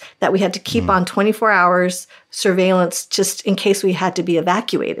walkie-talkies that we had to keep on 24 hours surveillance just in case we had to be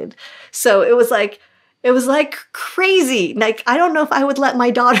evacuated. So it was like crazy. Like, I don't know if I would let my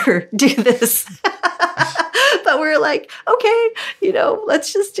daughter do this. But we were like, okay,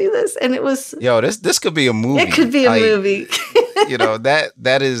 let's just do this. And it was... this could be a movie. It could be a movie.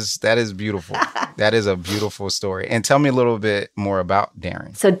 that is beautiful. That is a beautiful story. And tell me a little bit more about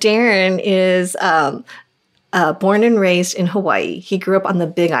Darren. So Darren is born and raised in Hawaii. He grew up on the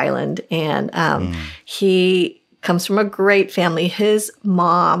Big Island, and he comes from a great family. His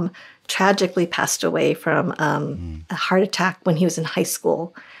mom tragically passed away from a heart attack when he was in high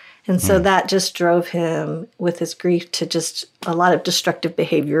school. And so that just drove him with his grief to just a lot of destructive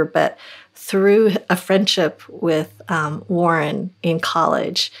behavior. But through a friendship with Warren in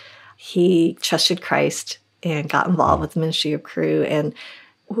college, he trusted Christ and got involved with the ministry of Cru and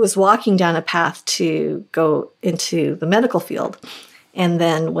was walking down a path to go into the medical field. And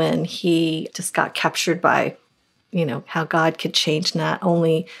then when he just got captured by, how God could change not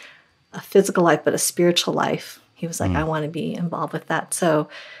only a physical life, but a spiritual life, he was like, I want to be involved with that. So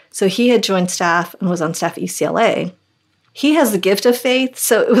he had joined staff and was on staff at UCLA. He has the gift of faith.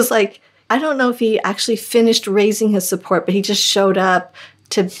 So it was like, I don't know if he actually finished raising his support, but he just showed up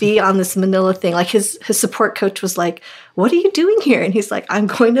to be on this Manila thing. Like his support coach was like, what are you doing here? And he's like, I'm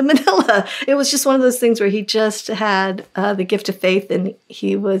going to Manila. It was just one of those things where he just had the gift of faith, and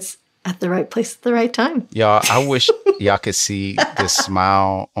he was at the right place at the right time. Y'all, I wish y'all could see the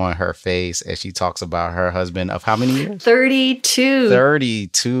smile on her face as she talks about her husband of how many years? 32.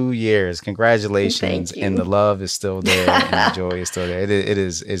 32 years. Congratulations. Thank you. And the love is still there and the joy is still there.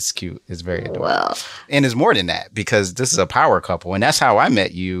 It's cute. It's very adorable. Wow. And it's more than that, because this is a power couple. And that's how I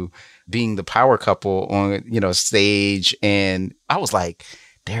met you, being the power couple on, stage. And I was like,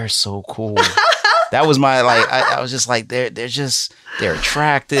 they're so cool. That was my, I was just like, they're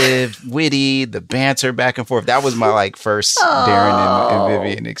attractive, witty, the banter back and forth. That was my first Darren and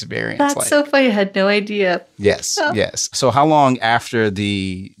Vivian experience. That's so funny. I had no idea. Yes, yes. So how long after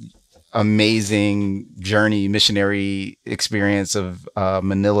the amazing journey, missionary experience of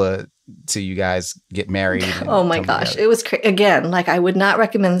Manila till you guys get married? Oh my gosh. It was, again, I would not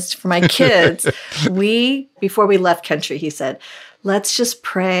recommend this for my kids. Before we left country, he said, let's just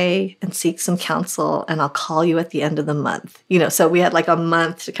pray and seek some counsel, and I'll call you at the end of the month. So we had a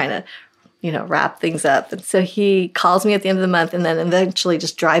month to kind of, wrap things up. And so he calls me at the end of the month, and then eventually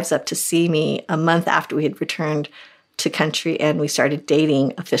just drives up to see me a month after we had returned to country, and we started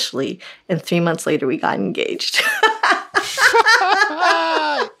dating officially. And 3 months later, we got engaged.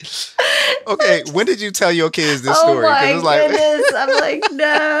 Okay, when did you tell your kids this Oh story? my It goodness. I'm like,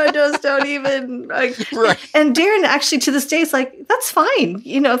 no, just don't even. Like, Right. And Darren actually to this day is like, that's fine.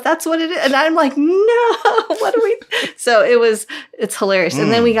 If that's what it is. And I'm like, no, what are we? So it's hilarious.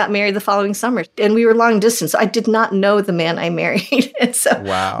 And then we got married the following summer, and we were long distance. So I did not know the man I married. And so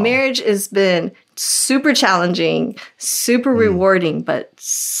marriage has been super challenging, super rewarding, but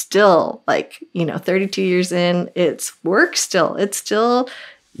still 32 years in, it's work still. It's still,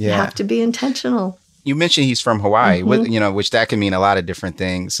 you have to be intentional. You mentioned he's from Hawaii, which that can mean a lot of different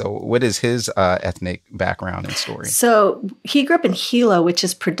things. So what is his ethnic background and story? So he grew up in Hilo, which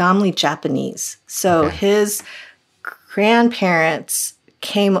is predominantly Japanese. So his grandparents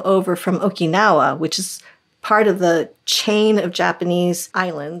came over from Okinawa, which is part of the chain of Japanese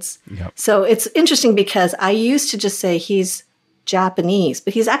islands. Yep. So it's interesting because I used to just say he's Japanese,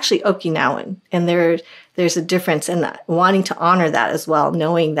 but he's actually Okinawan. And there's a difference in that, wanting to honor that as well,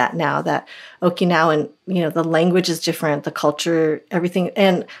 knowing that now that Okinawan, the language is different, the culture, everything.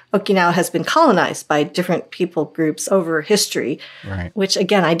 And Okinawa has been colonized by different people groups over history, which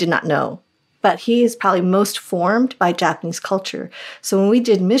again, I did not know. But he is probably most formed by Japanese culture. So when we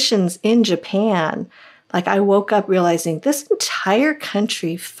did missions in Japan, I woke up realizing this entire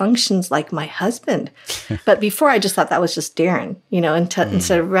country functions like my husband. But before, I just thought that was just Darren,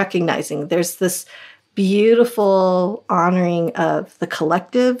 instead of recognizing there's this beautiful honoring of the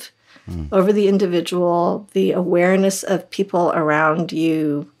collective over the individual, the awareness of people around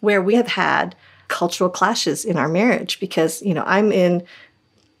you, where we have had cultural clashes in our marriage because, I'm in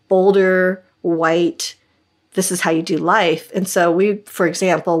Boulder, white, this is how you do life. And so we, for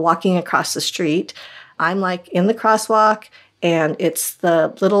example, walking across the street, I'm in the crosswalk, and it's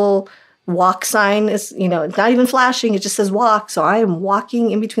the little walk sign is, it's not even flashing. It just says walk. So I am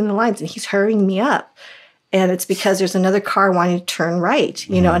walking in between the lines, and he's hurrying me up. And it's because there's another car wanting to turn right,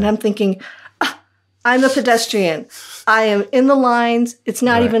 and I'm thinking, I'm a pedestrian. I am in the lines. It's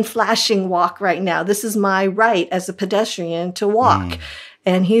not even flashing walk right now. This is my right as a pedestrian to walk.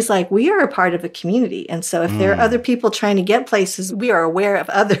 And he's like, we are a part of a community. And so if there are other people trying to get places, we are aware of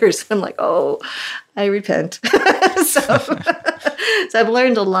others. I'm like, oh, I repent. So I've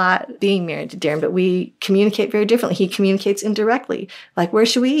learned a lot being married to Darren, but we communicate very differently. He communicates indirectly. Where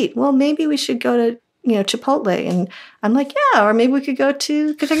should we eat? Well, maybe we should go to, Chipotle. And I'm like, yeah, or maybe we could go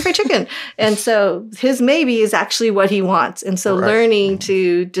to Kentucky Fried Chicken. And so his maybe is actually what he wants. And so learning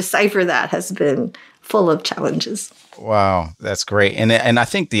to decipher that has been full of challenges. Wow, that's great. And I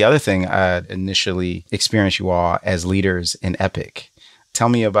think the other thing I initially experienced you all as leaders in EPIC. Tell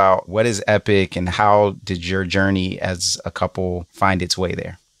me about what is EPIC and how did your journey as a couple find its way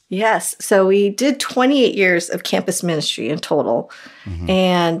there? Yes. So we did 28 years of campus ministry in total.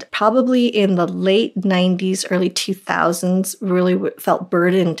 And probably in the late 90s, early 2000s, really felt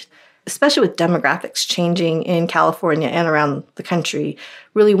burdened, especially with demographics changing in California and around the country,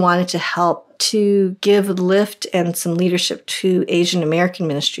 really wanted to help to give lift and some leadership to Asian American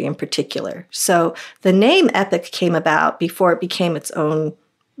ministry in particular. So the name EPIC came about before it became its own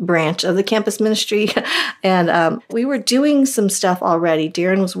branch of the campus ministry. And we were doing some stuff already.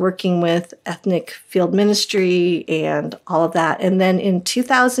 Darren was working with ethnic field ministry and all of that. And then in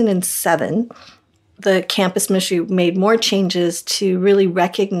 2007, the campus ministry made more changes to really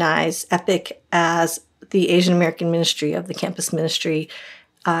recognize EPIC as the Asian American ministry of the campus ministry,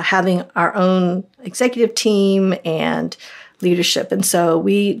 having our own executive team and leadership. And so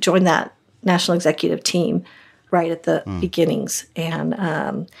we joined that national executive team right at the beginnings. And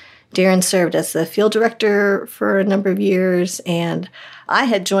Darren served as the field director for a number of years. And I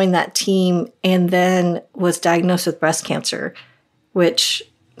had joined that team and then was diagnosed with breast cancer, which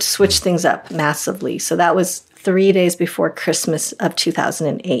switched things up massively. So that was 3 days before Christmas of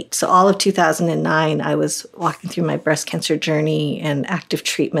 2008. So all of 2009, I was walking through my breast cancer journey and active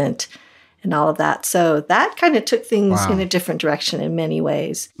treatment and all of that. So that kind of took things in a different direction in many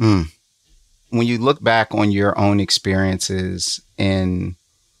ways. When you look back on your own experiences in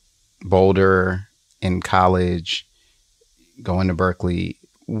Boulder, in college, going to Berkeley,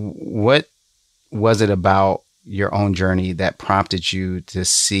 what was it about your own journey that prompted you to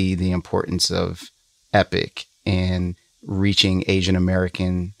see the importance of EPIC and reaching Asian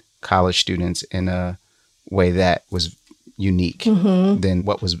American college students in a way that was unique than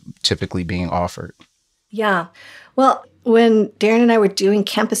what was typically being offered? Yeah. Well, when Darren and I were doing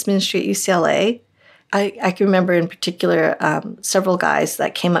campus ministry at UCLA, I can remember in particular several guys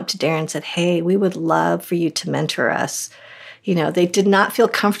that came up to Darren and said, hey, we would love for you to mentor us. They did not feel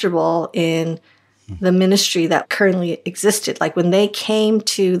comfortable in the ministry that currently existed. Like when they came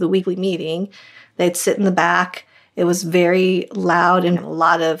to the weekly meeting, they'd sit in the back. It was very loud and a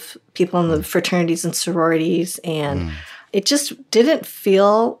lot of people in the fraternities and sororities, and it just didn't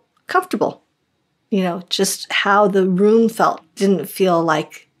feel comfortable. You know, just how the room felt didn't feel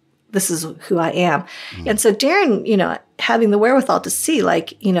like this is who I am. And so Darren, you know, having the wherewithal to see,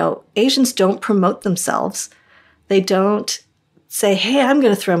 like, you know, Asians don't promote themselves. They don't say, hey, I'm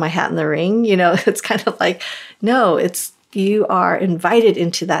going to throw my hat in the ring. You know, it's kind of like, no, it's, you are invited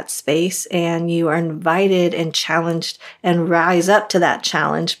into that space and you are invited and challenged and rise up to that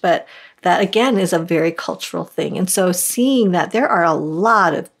challenge. But that, again, is a very cultural thing. And so seeing that there are a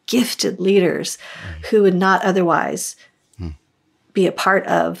lot of gifted leaders who would not otherwise be a part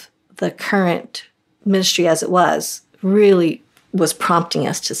of the current ministry as it was, really was prompting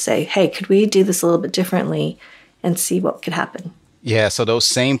us to say, hey, could we do this a little bit differently and see what could happen? Yeah. So those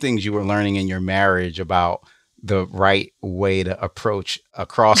same things you were learning in your marriage about the right way to approach a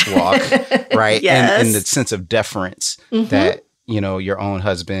crosswalk, right? Yes. And the sense of deference that, you know, your own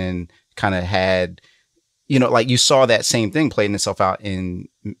husband kind of had, you know, like you saw that same thing playing itself out in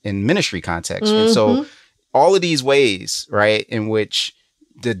ministry context. And so all of these ways, right, in which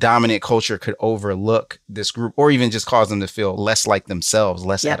the dominant culture could overlook this group or even just cause them to feel less like themselves,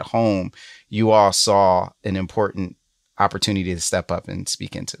 less at home, you all saw an important opportunity to step up and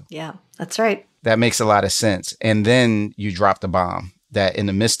speak into. Yeah, that's right. That makes a lot of sense. And then you drop the bomb that in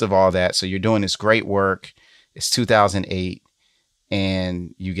the midst of all that, so you're doing this great work. It's 2008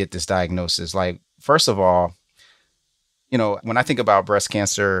 and you get this diagnosis. Like, first of all, you know, when I think about breast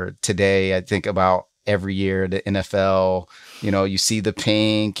cancer today, I think about every year, the NFL, you know, you see the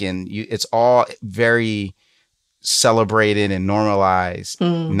pink and it's all very celebrated and normalized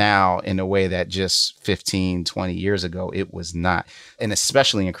now in a way that just 15, 20 years ago, it was not. And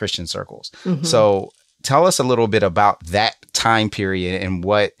especially in Christian circles. So tell us a little bit about that time period and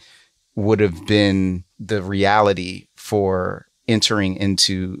what would have been the reality for entering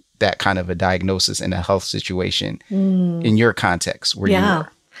into that kind of a diagnosis and a health situation in your context where you were.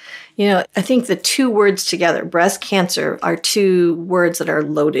 You know, I think the two words together, breast cancer, are two words that are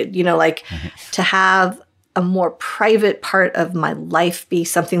loaded. You know, like to have a more private part of my life be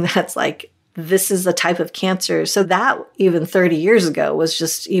something that's like, this is the type of cancer. So that even 30 years ago was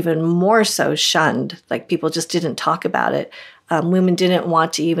just even more so shunned. Like people just didn't talk about it. Women didn't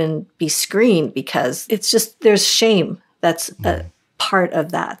want to even be screened because it's just, there's shame that's a part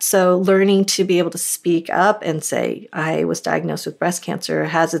of that. So learning to be able to speak up and say, I was diagnosed with breast cancer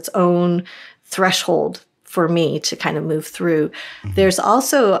has its own threshold for me to kind of move through. There's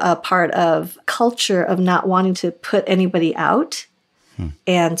also a part of culture of not wanting to put anybody out.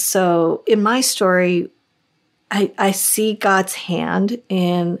 And so in my story, I see God's hand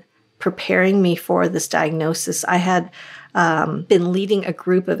in preparing me for this diagnosis. I had been leading a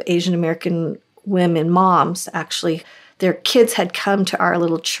group of Asian American women, moms, actually. Their kids had come to our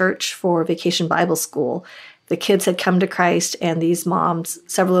little church for Vacation Bible School. The kids had come to Christ, and these moms,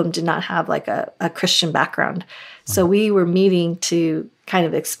 several of them did not have like a Christian background. So we were meeting to kind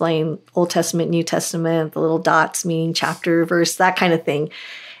of explain Old Testament, New Testament, the little dots meaning chapter, verse, that kind of thing.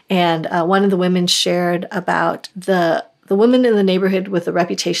 And one of the women shared about the woman in the neighborhood with a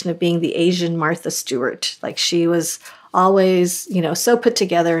reputation of being the Asian Martha Stewart. Like she was always, you know, so put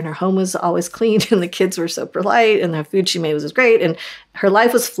together and her home was always clean and the kids were so polite and the food she made was great and her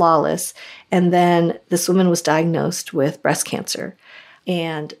life was flawless. And then this woman was diagnosed with breast cancer.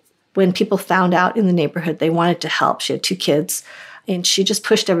 And when people found out in the neighborhood, they wanted to help. She had 2 kids and she just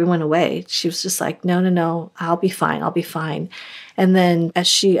pushed everyone away. She was just like, no, I'll be fine. I'll be fine. And then as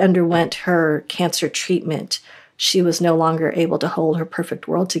she underwent her cancer treatment, she was no longer able to hold her perfect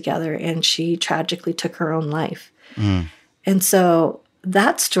world together and she tragically took her own life. And so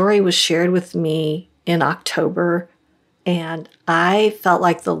that story was shared with me in October, and I felt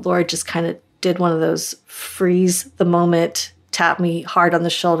like the Lord just kind of did one of those freeze the moment, tapped me hard on the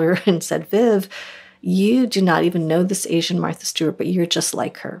shoulder and said, Viv, you do not even know this Asian Martha Stewart, but you're just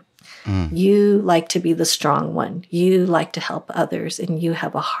like her. You like to be the strong one. You like to help others, and you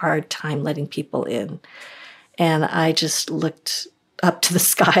have a hard time letting people in. And I just looked up to the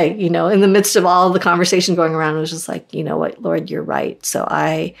sky, you know, in the midst of all the conversation going around. I was just like, you know what, Lord, you're right. So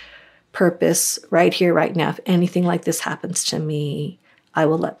I purpose right here, right now, if anything like this happens to me, I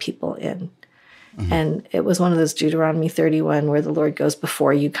will let people in. And it was one of those Deuteronomy 31 where the Lord goes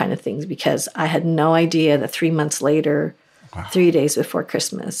before you kind of things, because I had no idea that 3 months later, 3 days before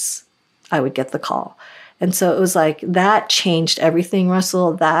Christmas, I would get the call. And so it was like, that changed everything,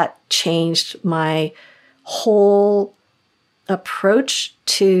 Russell. That changed my whole approach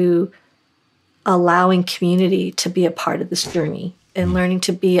to allowing community to be a part of this journey and learning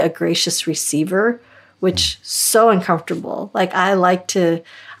to be a gracious receiver, which so uncomfortable. Like I like to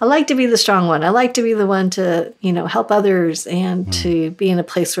be the strong one. I like to be the one to, help others, and to be in a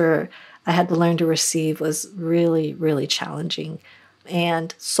place where I had to learn to receive was really, really challenging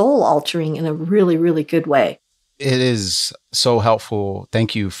and soul altering in a really, really good way. It is so helpful.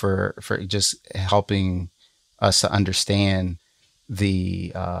 Thank you for just helping us to understand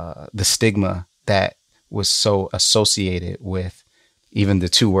the stigma that was so associated with even the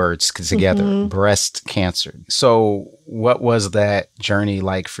two words together, breast cancer. So what was that journey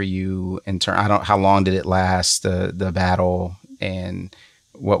like for you how long did it last, the battle, and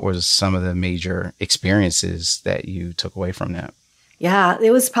what was some of the major experiences that you took away from that? Yeah,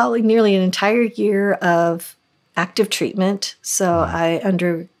 it was probably nearly an entire year of active treatment. So I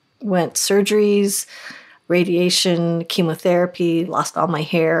underwent surgeries, radiation, chemotherapy, lost all my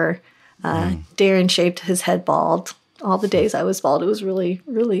hair. Darren shaved his head bald. All the days I was bald, it was really,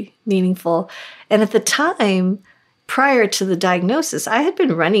 really meaningful. And at the time, prior to the diagnosis, I had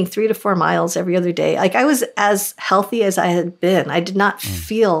been running 3 to 4 miles every other day. Like I was as healthy as I had been. I did not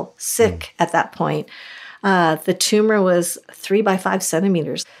feel sick at that point. The tumor was 3 by 5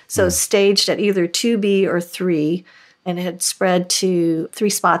 centimeters. So staged at either 2B or 3, and it had spread to 3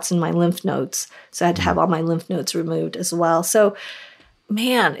 spots in my lymph nodes. So I had to have all my lymph nodes removed as well. So,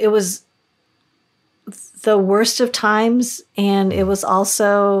 man, it was the worst of times. And it was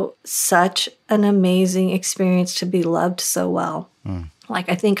also such an amazing experience to be loved so well. Like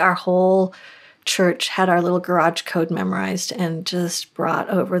I think our whole church had our little garage code memorized and just brought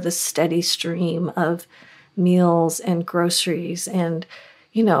over the steady stream of meals and groceries and,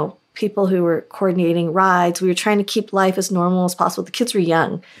 people who were coordinating rides. We were trying to keep life as normal as possible. The kids were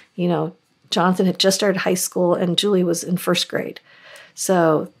young. Jonathan had just started high school and Julie was in first grade.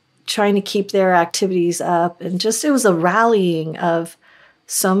 So trying to keep their activities up, and just it was a rallying of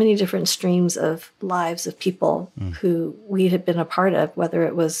so many different streams of lives of people who we had been a part of, whether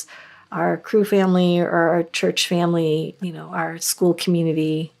it was our crew family or our church family, our school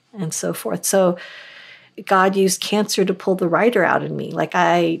community and so forth. So God used cancer to pull the writer out in me. Like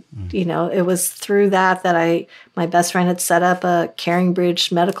it was through that my best friend had set up a Caring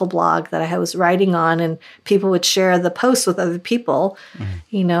Bridge medical blog that I was writing on, and people would share the posts with other people,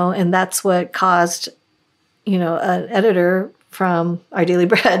 and that's what caused, an editor from Our Daily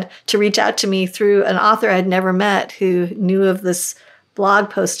Bread to reach out to me through an author I'd never met who knew of this blog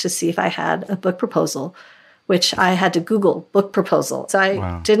post to see if I had a book proposal, which I had to Google book proposal. So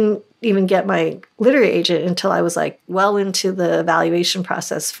I didn't even get my literary agent until I was well into the evaluation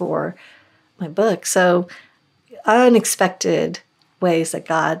process for my book. So unexpected ways that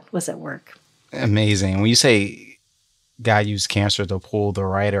God was at work. Amazing. When you say God used cancer to pull the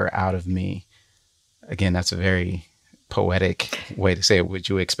writer out of me, again, that's a very poetic way to say it, what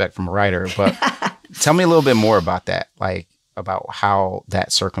you expect from a writer. But tell me a little bit more about that, about how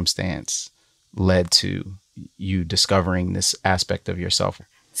that circumstance led to you discovering this aspect of yourself.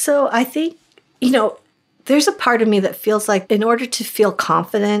 So I think, there's a part of me that feels like in order to feel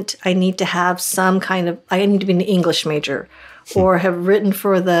confident, I need to have I need to be an English major or have written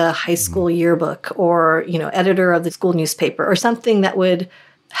for the high school yearbook or, editor of the school newspaper or something that would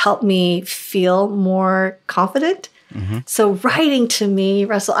help me feel more confident. So writing to me,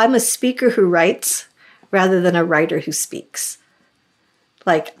 Russell, I'm a speaker who writes rather than a writer who speaks.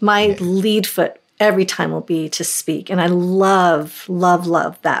 My lead foot every time will be to speak. And I love, love,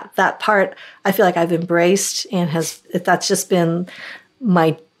 love that. That part I feel like I've embraced and that's just been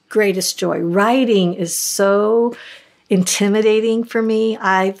my greatest joy. Writing is so intimidating for me.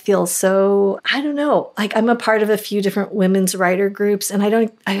 I feel so, I don't know, I'm a part of a few different women's writer groups, and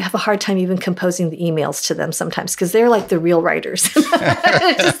I have a hard time even composing the emails to them sometimes because they're the real writers.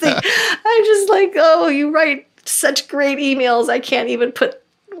 I'm just like, oh, you write such great emails. I can't even put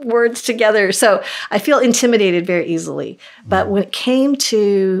words together. So I feel intimidated very easily. But when it came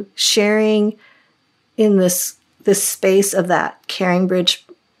to sharing in this space of that Caring Bridge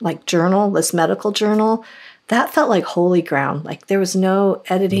journal, this medical journal, that felt like holy ground. There was no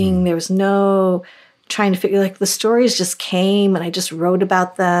editing. There was no trying to figure, the stories just came and I just wrote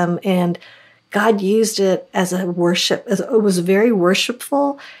about them. And God used it as a worship. It was very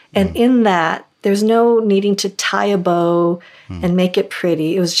worshipful. And in that, there's no needing to tie a bow and make it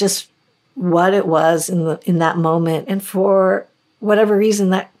pretty. It was just what it was in that moment. And for whatever reason,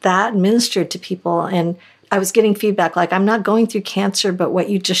 that ministered to people. And I was getting feedback I'm not going through cancer, but what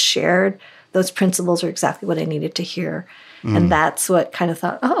you just shared, those principles are exactly what I needed to hear. And that's what kind of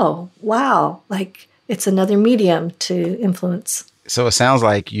thought, oh, wow, it's another medium to influence. So it sounds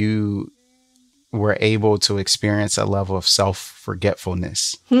like you were able to experience a level of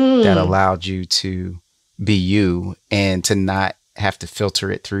self-forgetfulness that allowed you to be you and to not have to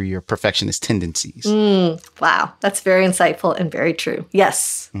filter it through your perfectionist tendencies. Wow. That's very insightful and very true.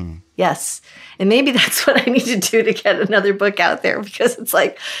 Yes. Yes. And maybe that's what I need to do to get another book out there, because it's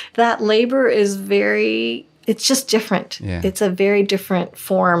like that labor is it's just different. Yeah. It's a very different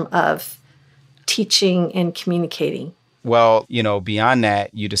form of teaching and communicating. Well, beyond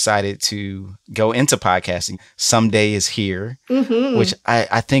that, you decided to go into podcasting. Someday is Here, which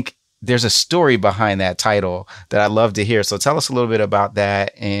I think there's a story behind that title that I'd love to hear. So tell us a little bit about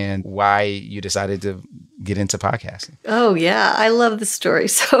that and why you decided to get into podcasting. Oh, yeah. I love the story.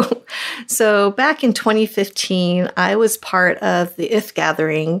 So back in 2015, I was part of the IF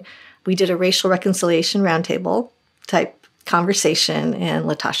gathering. We did a racial reconciliation roundtable type conversation, and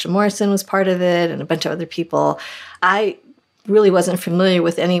Latasha Morrison was part of it and a bunch of other people. I really wasn't familiar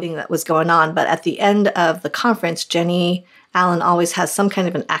with anything that was going on, but at the end of the conference, Jenny Allen always has some kind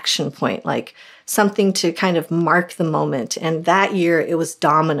of an action point, like something to kind of mark the moment. And that year it was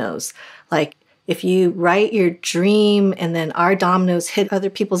dominoes. Like if you write your dream and then our dominoes hit other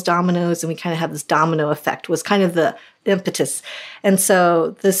people's dominoes and we kind of have this domino effect was kind of the impetus. And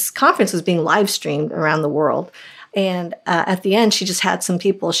so this conference was being live streamed around the world. And at the end, she just had some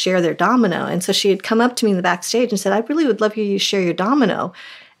people share their domino. And so she had come up to me in the backstage and said, I really would love you to share your domino.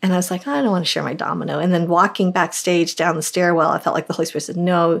 And I was like, I don't want to share my domino. And then walking backstage down the stairwell, I felt like the Holy Spirit said,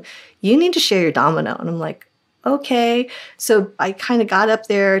 no, you need to share your domino. And I'm like, okay. So I kind of got up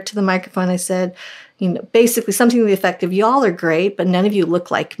there to the microphone. I said, basically something to the effect of, y'all are great, but none of you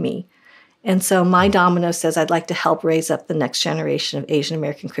look like me. And so my domino says, I'd like to help raise up the next generation of Asian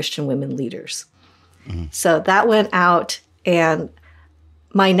American Christian women leaders. So that went out, and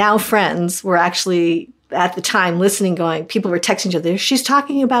my now friends were actually at the time listening, going, people were texting each other, she's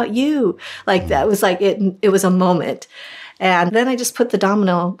talking about you. Like that was like, it was a moment. And then I just put the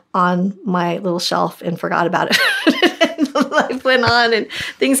domino on my little shelf and forgot about it. And life went on and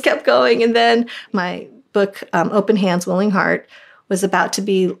things kept going. And then my book, Open Hands, Willing Heart, was about to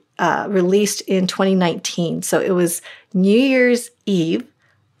be released in 2019. So it was New Year's Eve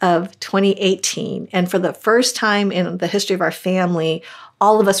of 2018. And for the first time in the history of our family,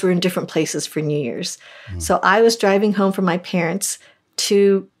 all of us were in different places for New Year's. So I was driving home from my parents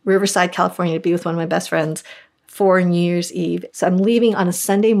to Riverside, California to be with one of my best friends for New Year's Eve. So I'm leaving on a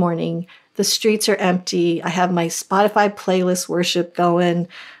Sunday morning. The streets are empty. I have my Spotify playlist worship going.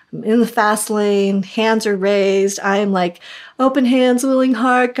 I'm in the fast lane. Hands are raised. I am like, open hands, willing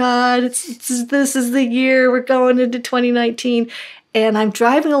heart, God. This is the year. We're going into 2019. And I'm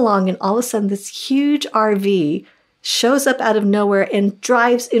driving along, and all of a sudden this huge RV shows up out of nowhere and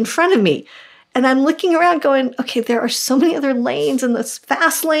drives in front of me. And I'm looking around going, okay, there are so many other lanes in this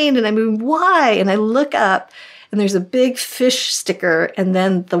fast lane. And I mean, why? And I look up, and there's a big fish sticker, and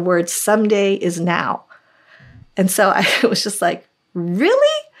then the word someday is now. And so I was just like,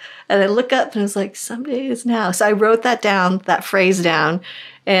 really? And I look up, and I was like, someday is now. So I wrote that phrase down,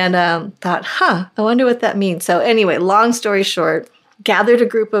 and thought, I wonder what that means. So anyway, long story short, gathered a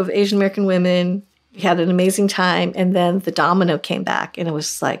group of Asian American women, had an amazing time, and then the domino came back, and it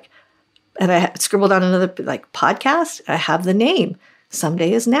was like, and I scribbled on another podcast. I have the name,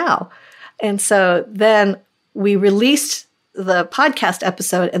 Someday is Now. And so then we released the podcast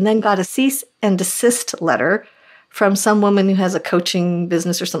episode and then got a cease and desist letter from some woman who has a coaching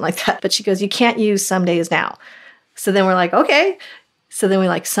business or something like that. But she goes, you can't use Someday is Now. So then we're like, okay. So then we're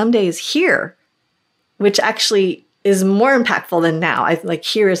like, Someday is Here, which actually is more impactful than now. I like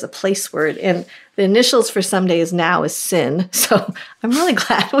here is a place word. And the initials for Someday is Now is SIN. So I'm really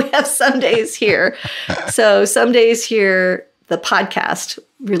glad we have Someday is Here. So Someday is Here, the podcast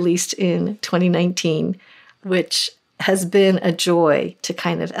released in 2019, which has been a joy to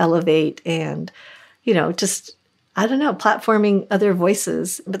kind of elevate and, just, platforming other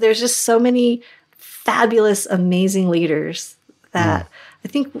voices. But there's just so many fabulous, amazing leaders that I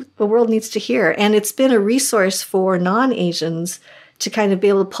think the world needs to hear. And it's been a resource for non-Asians to kind of be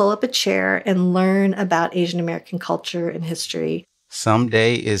able to pull up a chair and learn about Asian American culture and history.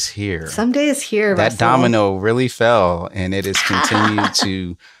 Someday is here. Someday is here. That Russell. Domino really fell, and it has continued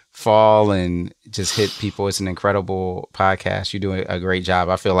to fall and just hit people. It's an incredible podcast. You do a great job.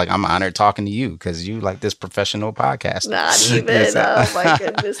 I feel like I'm honored talking to you because you like this professional podcast. Not even. Oh my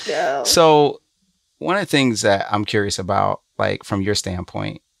goodness, no. So one of the things that I'm curious about, like from your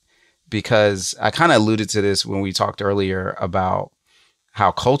standpoint, because I kind of alluded to this when we talked earlier about how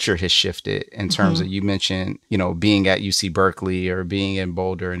culture has shifted in terms of, you mentioned, being at UC Berkeley or being in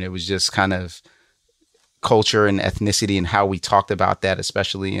Boulder, and it was just kind of culture and ethnicity and how we talked about that,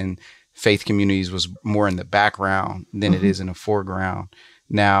 especially in faith communities was more in the background than it is in the foreground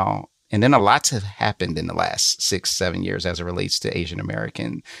now. And then a lot's have happened in the last 6-7 years as it relates to Asian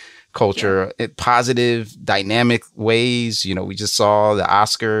American culture, positive, dynamic ways. You know, we just saw the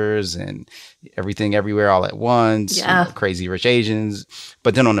Oscars and Everything Everywhere All at Once, you know, Crazy Rich Asians.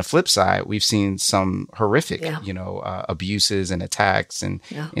 But then on the flip side, we've seen some horrific, abuses and attacks and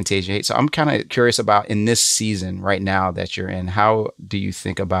anti-Asian hate. So I'm kind of curious about, in this season right now that you're in, how do you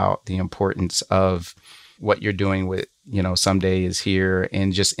think about the importance of what you're doing with, you know, Someday Is Here,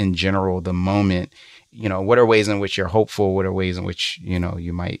 and just in general, the moment? You know, what are ways in which you're hopeful? What are ways in which, you know,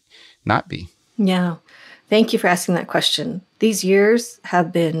 you might not be? Yeah. Thank you for asking that question. These years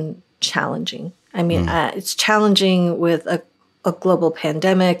have been challenging. I mean, it's challenging with a global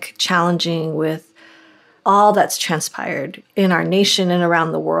pandemic, challenging with all that's transpired in our nation and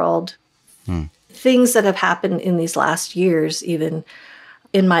around the world. Things that have happened in these last years, even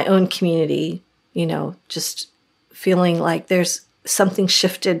in my own community, you know, just feeling like there's something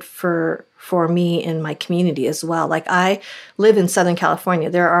shifted for me in my community as well. Like, I live in Southern California.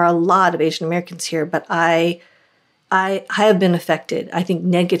 There are a lot of Asian Americans here, but I have been affected, I think,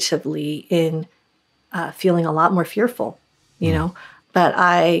 negatively in feeling a lot more fearful, you know. But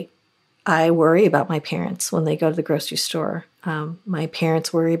I worry about my parents when they go to the grocery store. My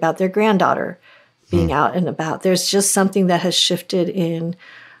parents worry about their granddaughter being out and about. There's just something that has shifted in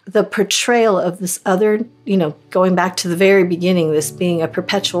the portrayal of this other, you know, going back to the very beginning, this being a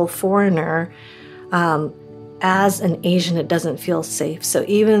perpetual foreigner. As an Asian, it doesn't feel safe. So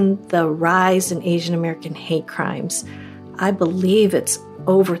even the rise in Asian American hate crimes, I believe it's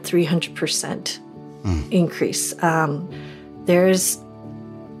over 300% increase. There's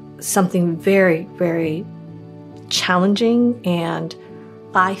something very, very challenging, and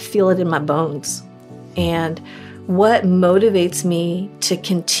I feel it in my bones. And what motivates me to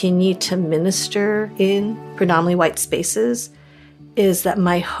continue to minister in predominantly white spaces is that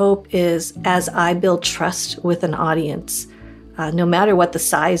my hope is, as I build trust with an audience, no matter what the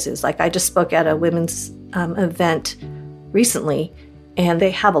size is. Like, I just spoke at a women's event recently, and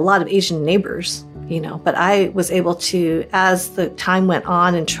they have a lot of Asian neighbors, you know, but I was able to, as the time went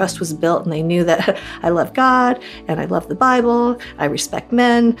on and trust was built, and they knew that I love God and I love the Bible, I respect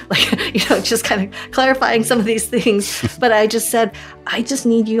men, like, you know, just kind of clarifying some of these things. But I just said, I just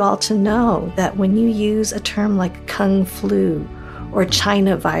need you all to know that when you use a term like Kung flu or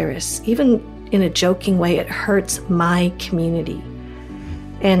China virus, even in a joking way, it hurts my community.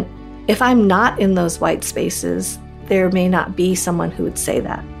 And if I'm not in those white spaces, there may not be someone who would say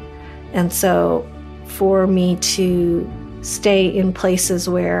that. And so for me to stay in places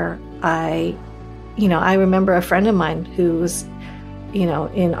where I remember a friend of mine who was, you know,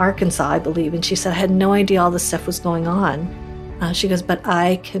 in Arkansas, I believe, and she said, I had no idea all this stuff was going on. She goes, but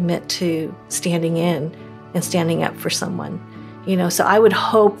I commit to standing in and standing up for someone, you know. So I would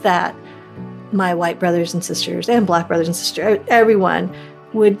hope that my white brothers and sisters and Black brothers and sisters, everyone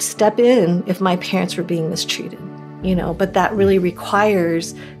would step in if my parents were being mistreated, you know. But that really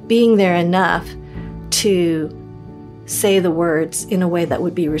requires being there enough to say the words in a way that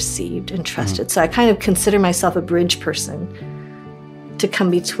would be received and trusted. So I kind of consider myself a bridge person to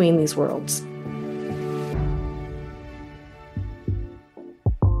come between these worlds.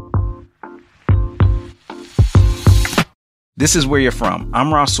 This is Where You're From.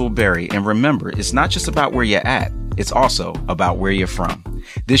 I'm Rasul Berry, and remember, it's not just about where you're at, it's also about where you're from.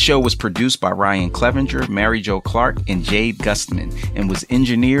 This show was produced by Ryan Clevenger, Mary Jo Clark, and Jade Gustman, and was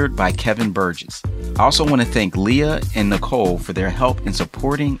engineered by Kevin Burgess. I also want to thank Leah and Nicole for their help in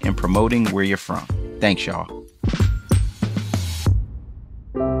supporting and promoting Where You're From. Thanks, y'all.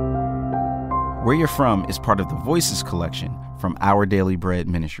 Where You're From is part of the Voices collection from Our Daily Bread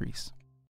Ministries.